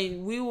locks.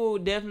 And we will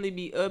definitely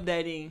be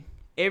updating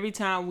every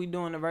time we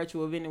doing a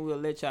virtual event, and we'll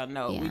let y'all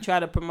know. Yeah. We try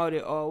to promote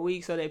it all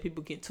week so that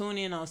people can tune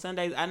in on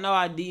Sundays. I know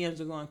our DMs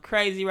are going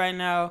crazy right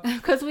now.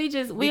 Because we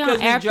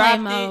on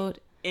airplane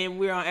mode. And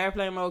we're on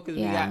airplane mode because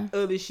we got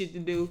other shit to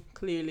do,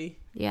 clearly.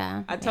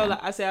 Yeah. I told her,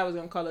 I said I was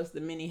going to call us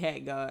the mini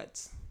hat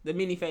gods. The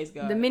mini face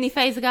gods. The mini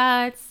face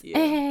gods. Yeah.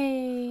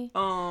 Hey.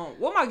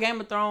 What my Game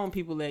of Thrones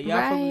people at?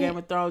 Y'all from Game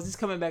of Thrones. It's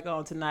coming back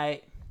on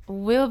tonight.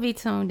 We'll be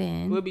tuned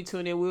in.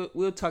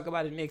 We'll talk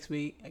about it next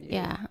week.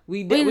 Yeah.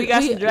 We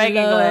got some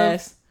dragon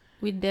glass.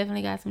 We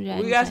definitely got some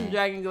dragon glass. We got some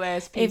dragon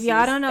glass pieces. If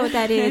y'all don't know what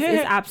that is,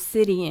 it's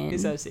obsidian.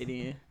 It's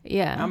obsidian.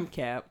 Yeah. I'm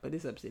Cap, but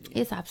it's obsidian.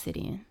 It's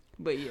obsidian.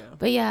 But yeah.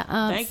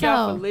 Thank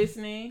y'all for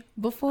listening.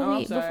 Before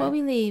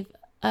we leave,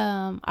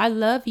 I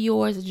Love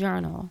Yours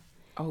journal.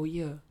 Oh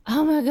yeah.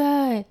 Oh my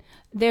God.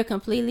 They're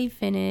completely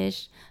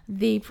finished.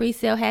 The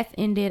pre-sale has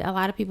ended. A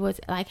lot of people is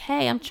like,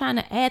 hey, I'm trying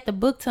to add the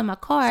book to my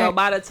cart. So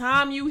by the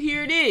time you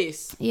hear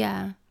this,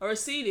 or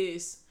see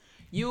this,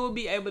 you will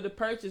be able to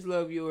purchase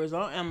Love Yours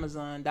on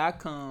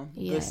Amazon.com.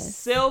 Yes. The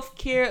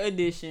self-care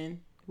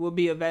edition will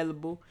be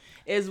available,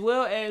 as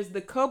well as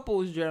the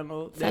couples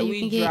journal that we dropped. So you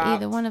can get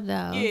either one of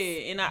those.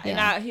 Yeah, and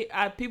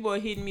I people are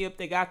hitting me up.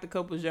 They got the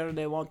couples journal.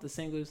 They want the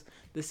singles,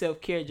 the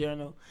self-care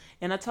journal.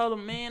 And I told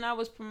them, man, I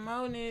was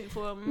promoting it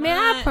for a month. Man,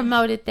 I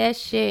promoted that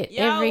shit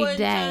every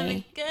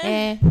day.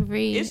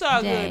 It's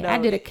all good, though. I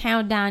did a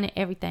countdown and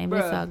everything, but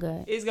it's all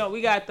good.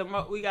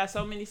 We got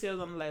so many sales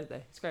on the last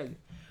day. It's crazy.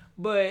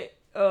 But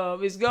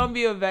it's gonna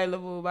be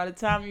available by the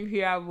time you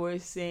hear our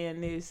voice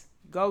saying this.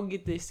 Go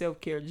get this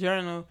self-care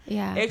journal.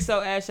 Yeah.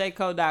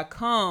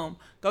 xoasheco.com.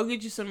 Go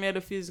get you some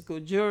metaphysical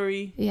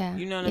jewelry. Yeah.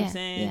 You know what I'm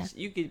saying? Yeah.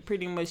 You can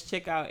pretty much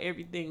check out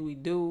everything we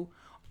do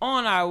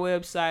on our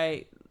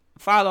website.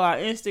 Follow our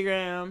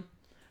Instagram.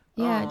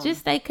 Yeah, just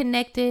stay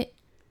connected.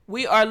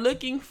 We are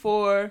looking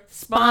for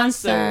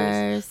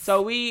sponsors.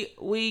 So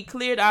we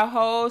cleared our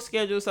whole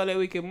schedule so that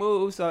we can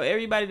move. So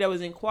everybody that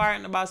was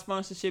inquiring about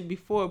sponsorship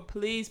before,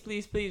 please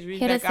reach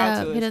back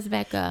out to us. Hit us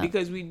back up.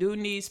 Because we do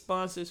need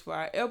sponsors for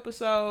our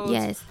episodes.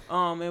 Yes.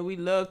 And we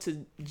love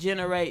to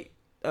generate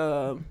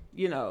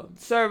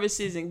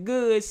services and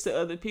goods to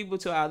other people,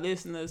 to our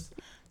listeners.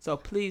 So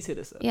please hit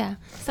us up. Yeah.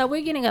 So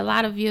we're getting a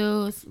lot of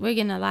views. We're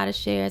getting a lot of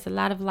shares, a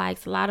lot of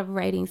likes, a lot of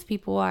ratings.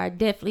 People are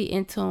definitely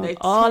in tune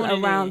all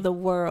around the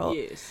world.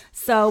 Yes.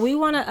 So we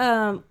want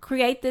to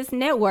create this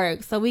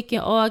network so we can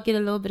all get a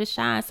little bit of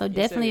shine. So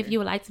definitely if you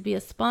would like to be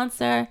a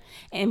sponsor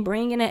and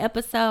bring in an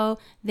episode,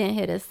 then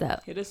hit us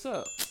up. Hit us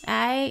up. All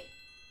right.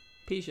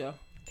 Peace, y'all.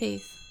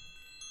 Peace.